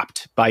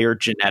capped by your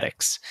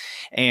genetics,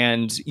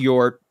 and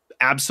your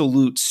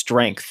absolute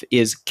strength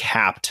is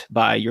capped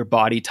by your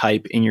body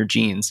type and your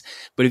genes.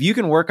 But if you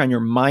can work on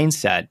your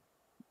mindset,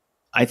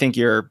 I think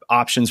your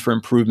options for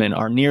improvement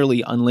are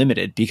nearly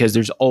unlimited, because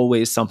there's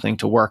always something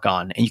to work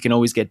on and you can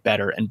always get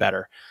better and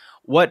better.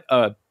 What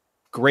a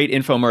great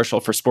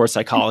infomercial for sports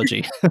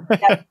psychology.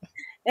 Yeah.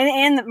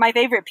 And my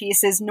favorite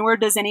piece is, nor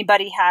does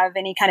anybody have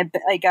any kind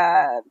of like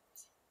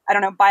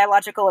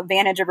biological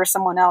advantage over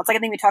someone else. Like I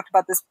think we talked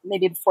about this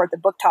maybe before at the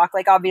book talk.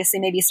 Like obviously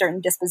maybe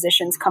certain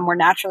dispositions come more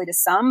naturally to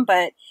some,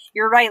 but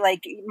you're right.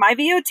 Like my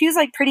VO2 is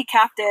like pretty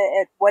capped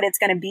at what it's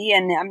going to be,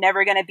 and I'm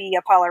never going to be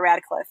a Paula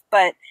Radcliffe.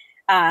 But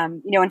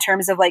in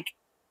terms of like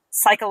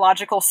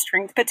psychological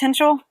strength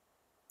potential,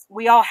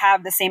 we all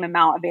have the same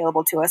amount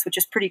available to us, which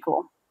is pretty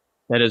cool.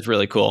 That is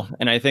really cool.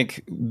 And I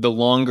think the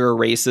longer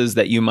races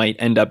that you might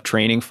end up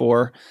training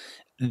for,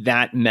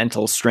 that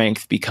mental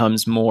strength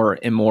becomes more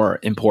and more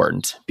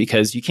important,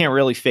 because you can't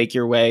really fake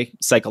your way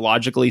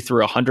psychologically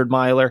through a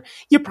 100-miler.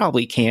 You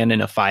probably can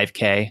in a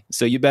 5K.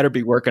 So you better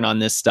be working on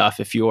this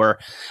stuff if you're,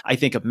 I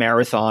think, a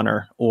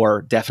marathoner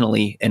or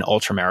definitely an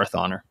ultra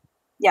marathoner.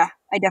 Yeah,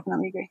 I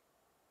definitely agree.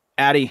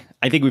 Addie,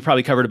 I think we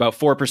probably covered about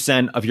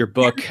 4% of your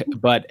book,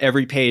 but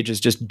every page is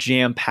just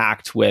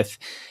jam-packed with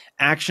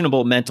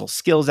actionable mental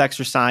skills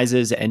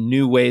exercises and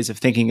new ways of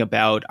thinking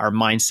about our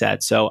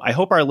mindset. So I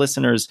hope our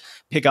listeners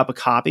pick up a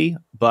copy.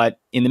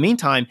 But in the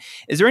meantime,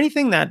 is there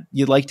anything that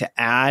you'd like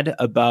to add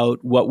about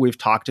what we've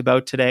talked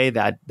about today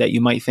that you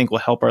might think will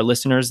help our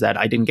listeners that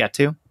I didn't get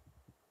to?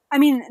 I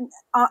mean,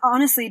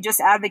 honestly,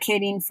 just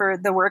advocating for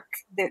the work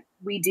that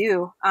we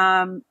do.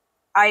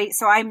 I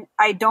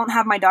don't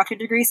have my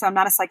doctorate degree, so I'm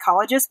not a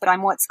psychologist, but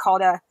I'm what's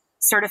called a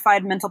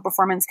certified mental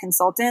performance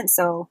consultant.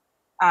 So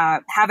you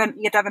have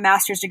to have a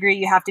master's degree.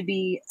 You have to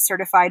be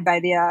certified by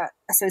the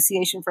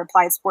Association for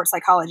Applied Sports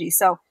Psychology.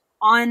 So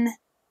on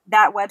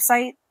that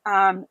website,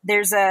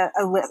 there's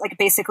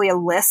basically a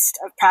list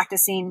of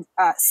practicing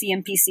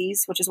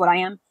CMPCs, which is what I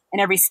am, in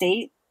every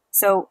state.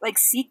 So like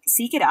seek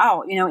it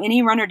out.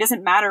 Any runner,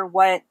 doesn't matter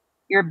what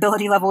your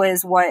ability level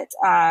is, what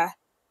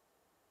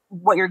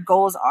your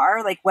goals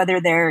are, like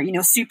whether they're,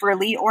 super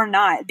elite or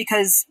not.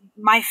 Because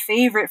my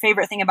favorite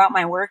thing about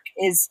my work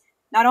is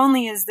not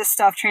only is this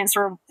stuff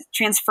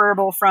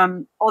transferable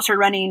from ultra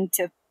running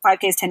to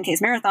 5Ks,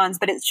 10Ks, marathons,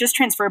 but it's just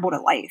transferable to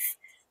life.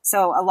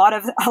 So a lot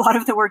of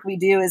the work we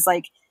do is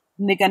like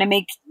going to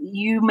make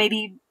you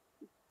maybe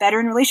better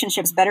in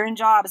relationships, better in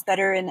jobs,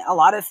 better in a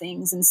lot of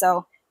things. And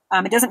so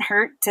it doesn't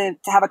hurt to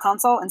have a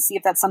consult and see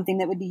if that's something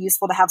that would be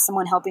useful to have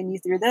someone helping you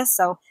through this.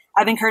 So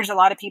I've encouraged a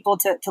lot of people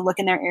to look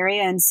in their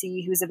area and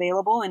see who's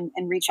available and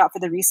reach out for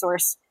the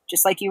resource,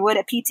 just like you would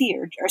a PT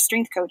or a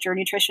strength coach or a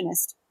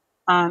nutritionist.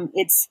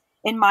 It's,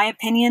 in my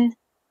opinion,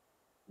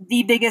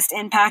 the biggest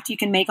impact you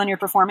can make on your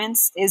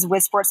performance is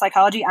with sports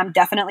psychology. I'm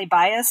definitely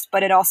biased,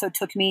 but it also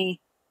took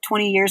me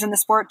 20 years in the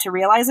sport to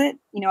realize it.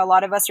 A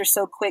lot of us are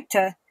so quick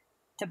to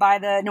buy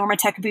the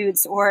Normatec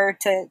boots or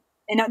to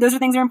and those are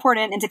things that are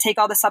important, and to take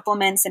all the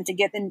supplements and to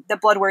get the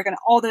blood work and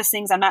all those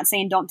things. I'm not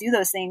saying don't do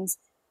those things,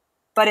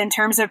 but in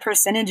terms of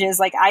percentages,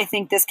 like I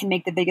think this can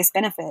make the biggest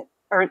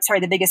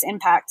the biggest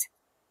impact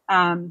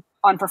on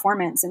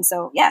performance. And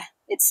so, yeah,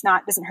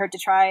 doesn't hurt to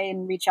try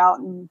and reach out,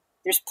 and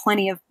there's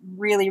plenty of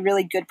really,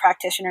 really good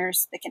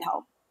practitioners that can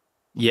help.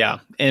 Yeah.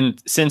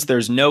 And since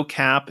there's no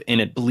cap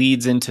and it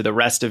bleeds into the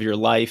rest of your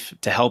life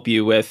to help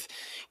you with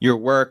your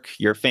work,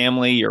 your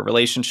family, your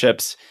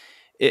relationships,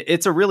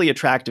 it's a really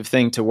attractive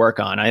thing to work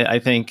on. I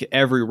think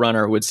every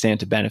runner would stand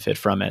to benefit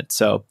from it.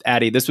 So,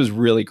 Addie, this was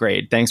really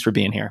great. Thanks for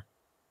being here.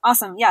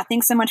 Awesome. Yeah.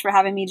 Thanks so much for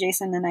having me,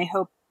 Jason. And I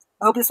hope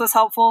this was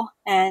helpful.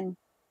 And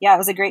yeah, it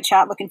was a great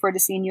chat. Looking forward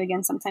to seeing you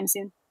again sometime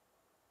soon.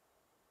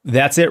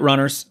 That's it,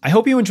 runners. I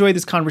hope you enjoyed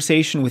this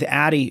conversation with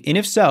Addie, and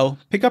if so,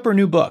 pick up her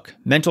new book,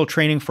 Mental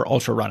Training for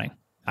Ultra Running.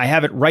 I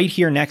have it right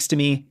here next to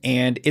me,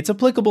 and it's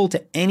applicable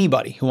to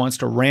anybody who wants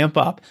to ramp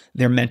up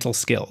their mental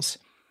skills.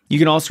 You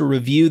can also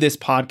review this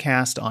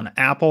podcast on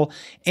Apple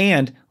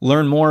and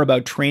learn more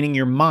about training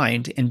your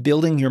mind and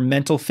building your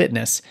mental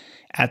fitness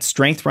at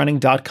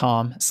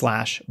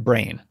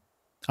strengthrunning.com/brain.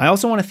 I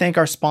also want to thank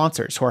our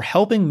sponsors who are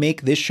helping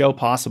make this show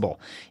possible.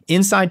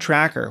 Inside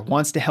Tracker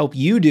wants to help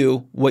you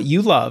do what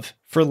you love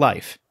for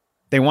life.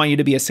 They want you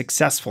to be a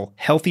successful,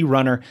 healthy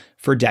runner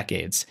for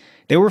decades.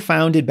 They were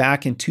founded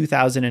back in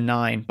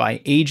 2009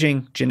 by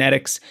aging,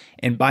 genetics,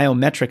 and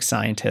biometric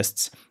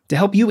scientists to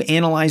help you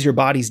analyze your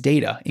body's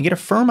data and get a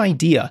firm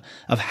idea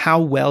of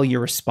how well you're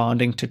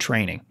responding to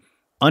training.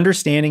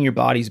 Understanding your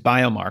body's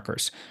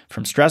biomarkers,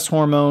 from stress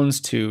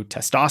hormones to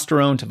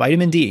testosterone to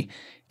vitamin D,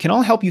 can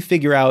all help you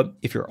figure out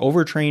if you're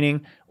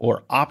overtraining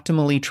or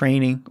optimally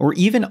training or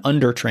even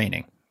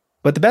undertraining.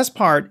 But the best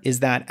part is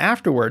that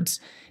afterwards,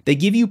 they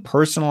give you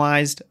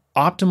personalized,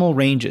 optimal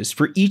ranges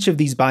for each of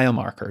these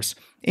biomarkers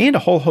and a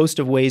whole host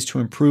of ways to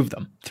improve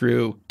them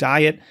through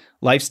diet,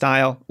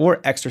 lifestyle,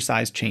 or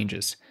exercise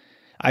changes.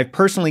 I've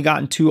personally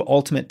gotten 2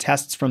 ultimate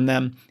tests from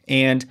them,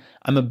 and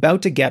I'm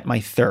about to get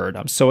my 3rd.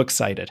 I'm so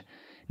excited.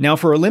 Now,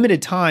 for a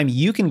limited time,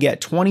 you can get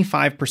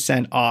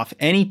 25% off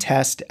any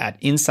test at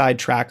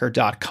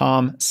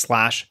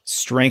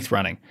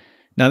insidetracker.com/strengthrunning.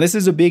 Now, this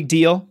is a big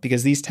deal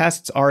because these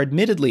tests are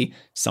admittedly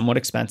somewhat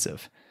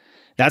expensive.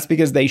 That's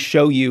because they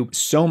show you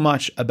so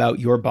much about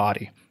your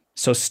body.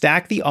 So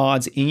stack the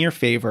odds in your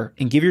favor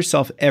and give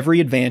yourself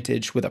every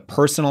advantage with a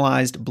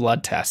personalized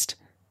blood test.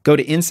 Go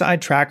to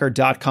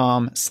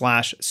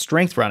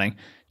insidetracker.com/strengthrunning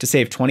to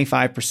save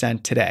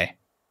 25% today.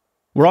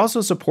 We're also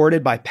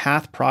supported by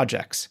Path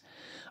Projects.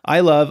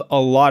 I love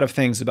a lot of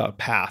things about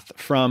Path,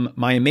 from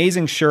my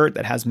amazing shirt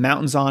that has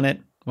mountains on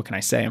it, what can I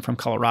say, I'm from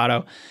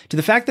Colorado, to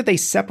the fact that they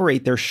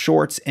separate their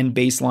shorts and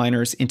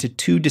baseliners into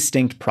 2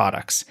 distinct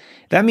products.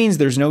 That means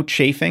there's no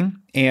chafing,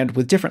 and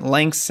with different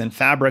lengths and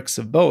fabrics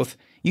of both,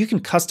 you can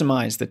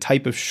customize the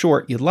type of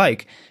short you'd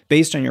like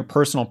based on your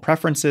personal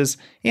preferences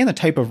and the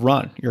type of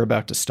run you're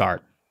about to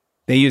start.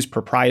 They use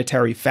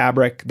proprietary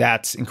fabric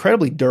that's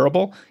incredibly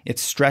durable,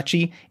 it's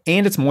stretchy,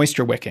 and it's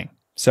moisture wicking.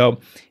 So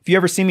if you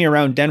ever see me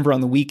around Denver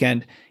on the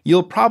weekend,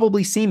 you'll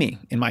probably see me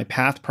in my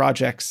Path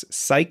Projects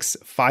Sykes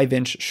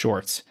 5-inch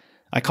shorts.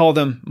 I call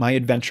them my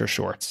adventure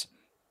shorts.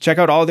 Check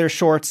out all their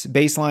shorts,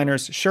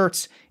 baseliners,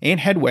 shirts, and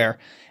headwear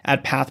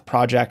at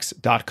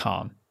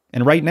pathprojects.com.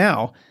 And right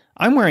now,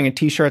 I'm wearing a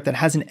t-shirt that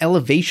has an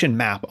elevation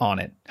map on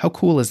it. How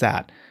cool is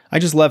that? I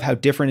just love how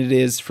different it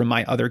is from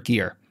my other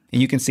gear.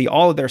 And you can see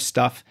all of their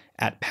stuff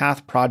at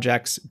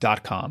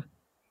pathprojects.com.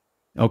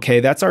 Okay,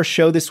 that's our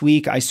show this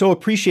week. I so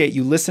appreciate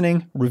you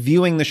listening,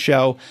 reviewing the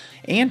show,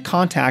 and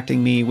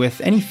contacting me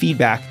with any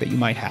feedback that you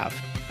might have.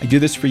 I do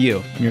this for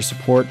you, and your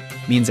support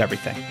means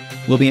everything.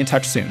 We'll be in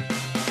touch soon.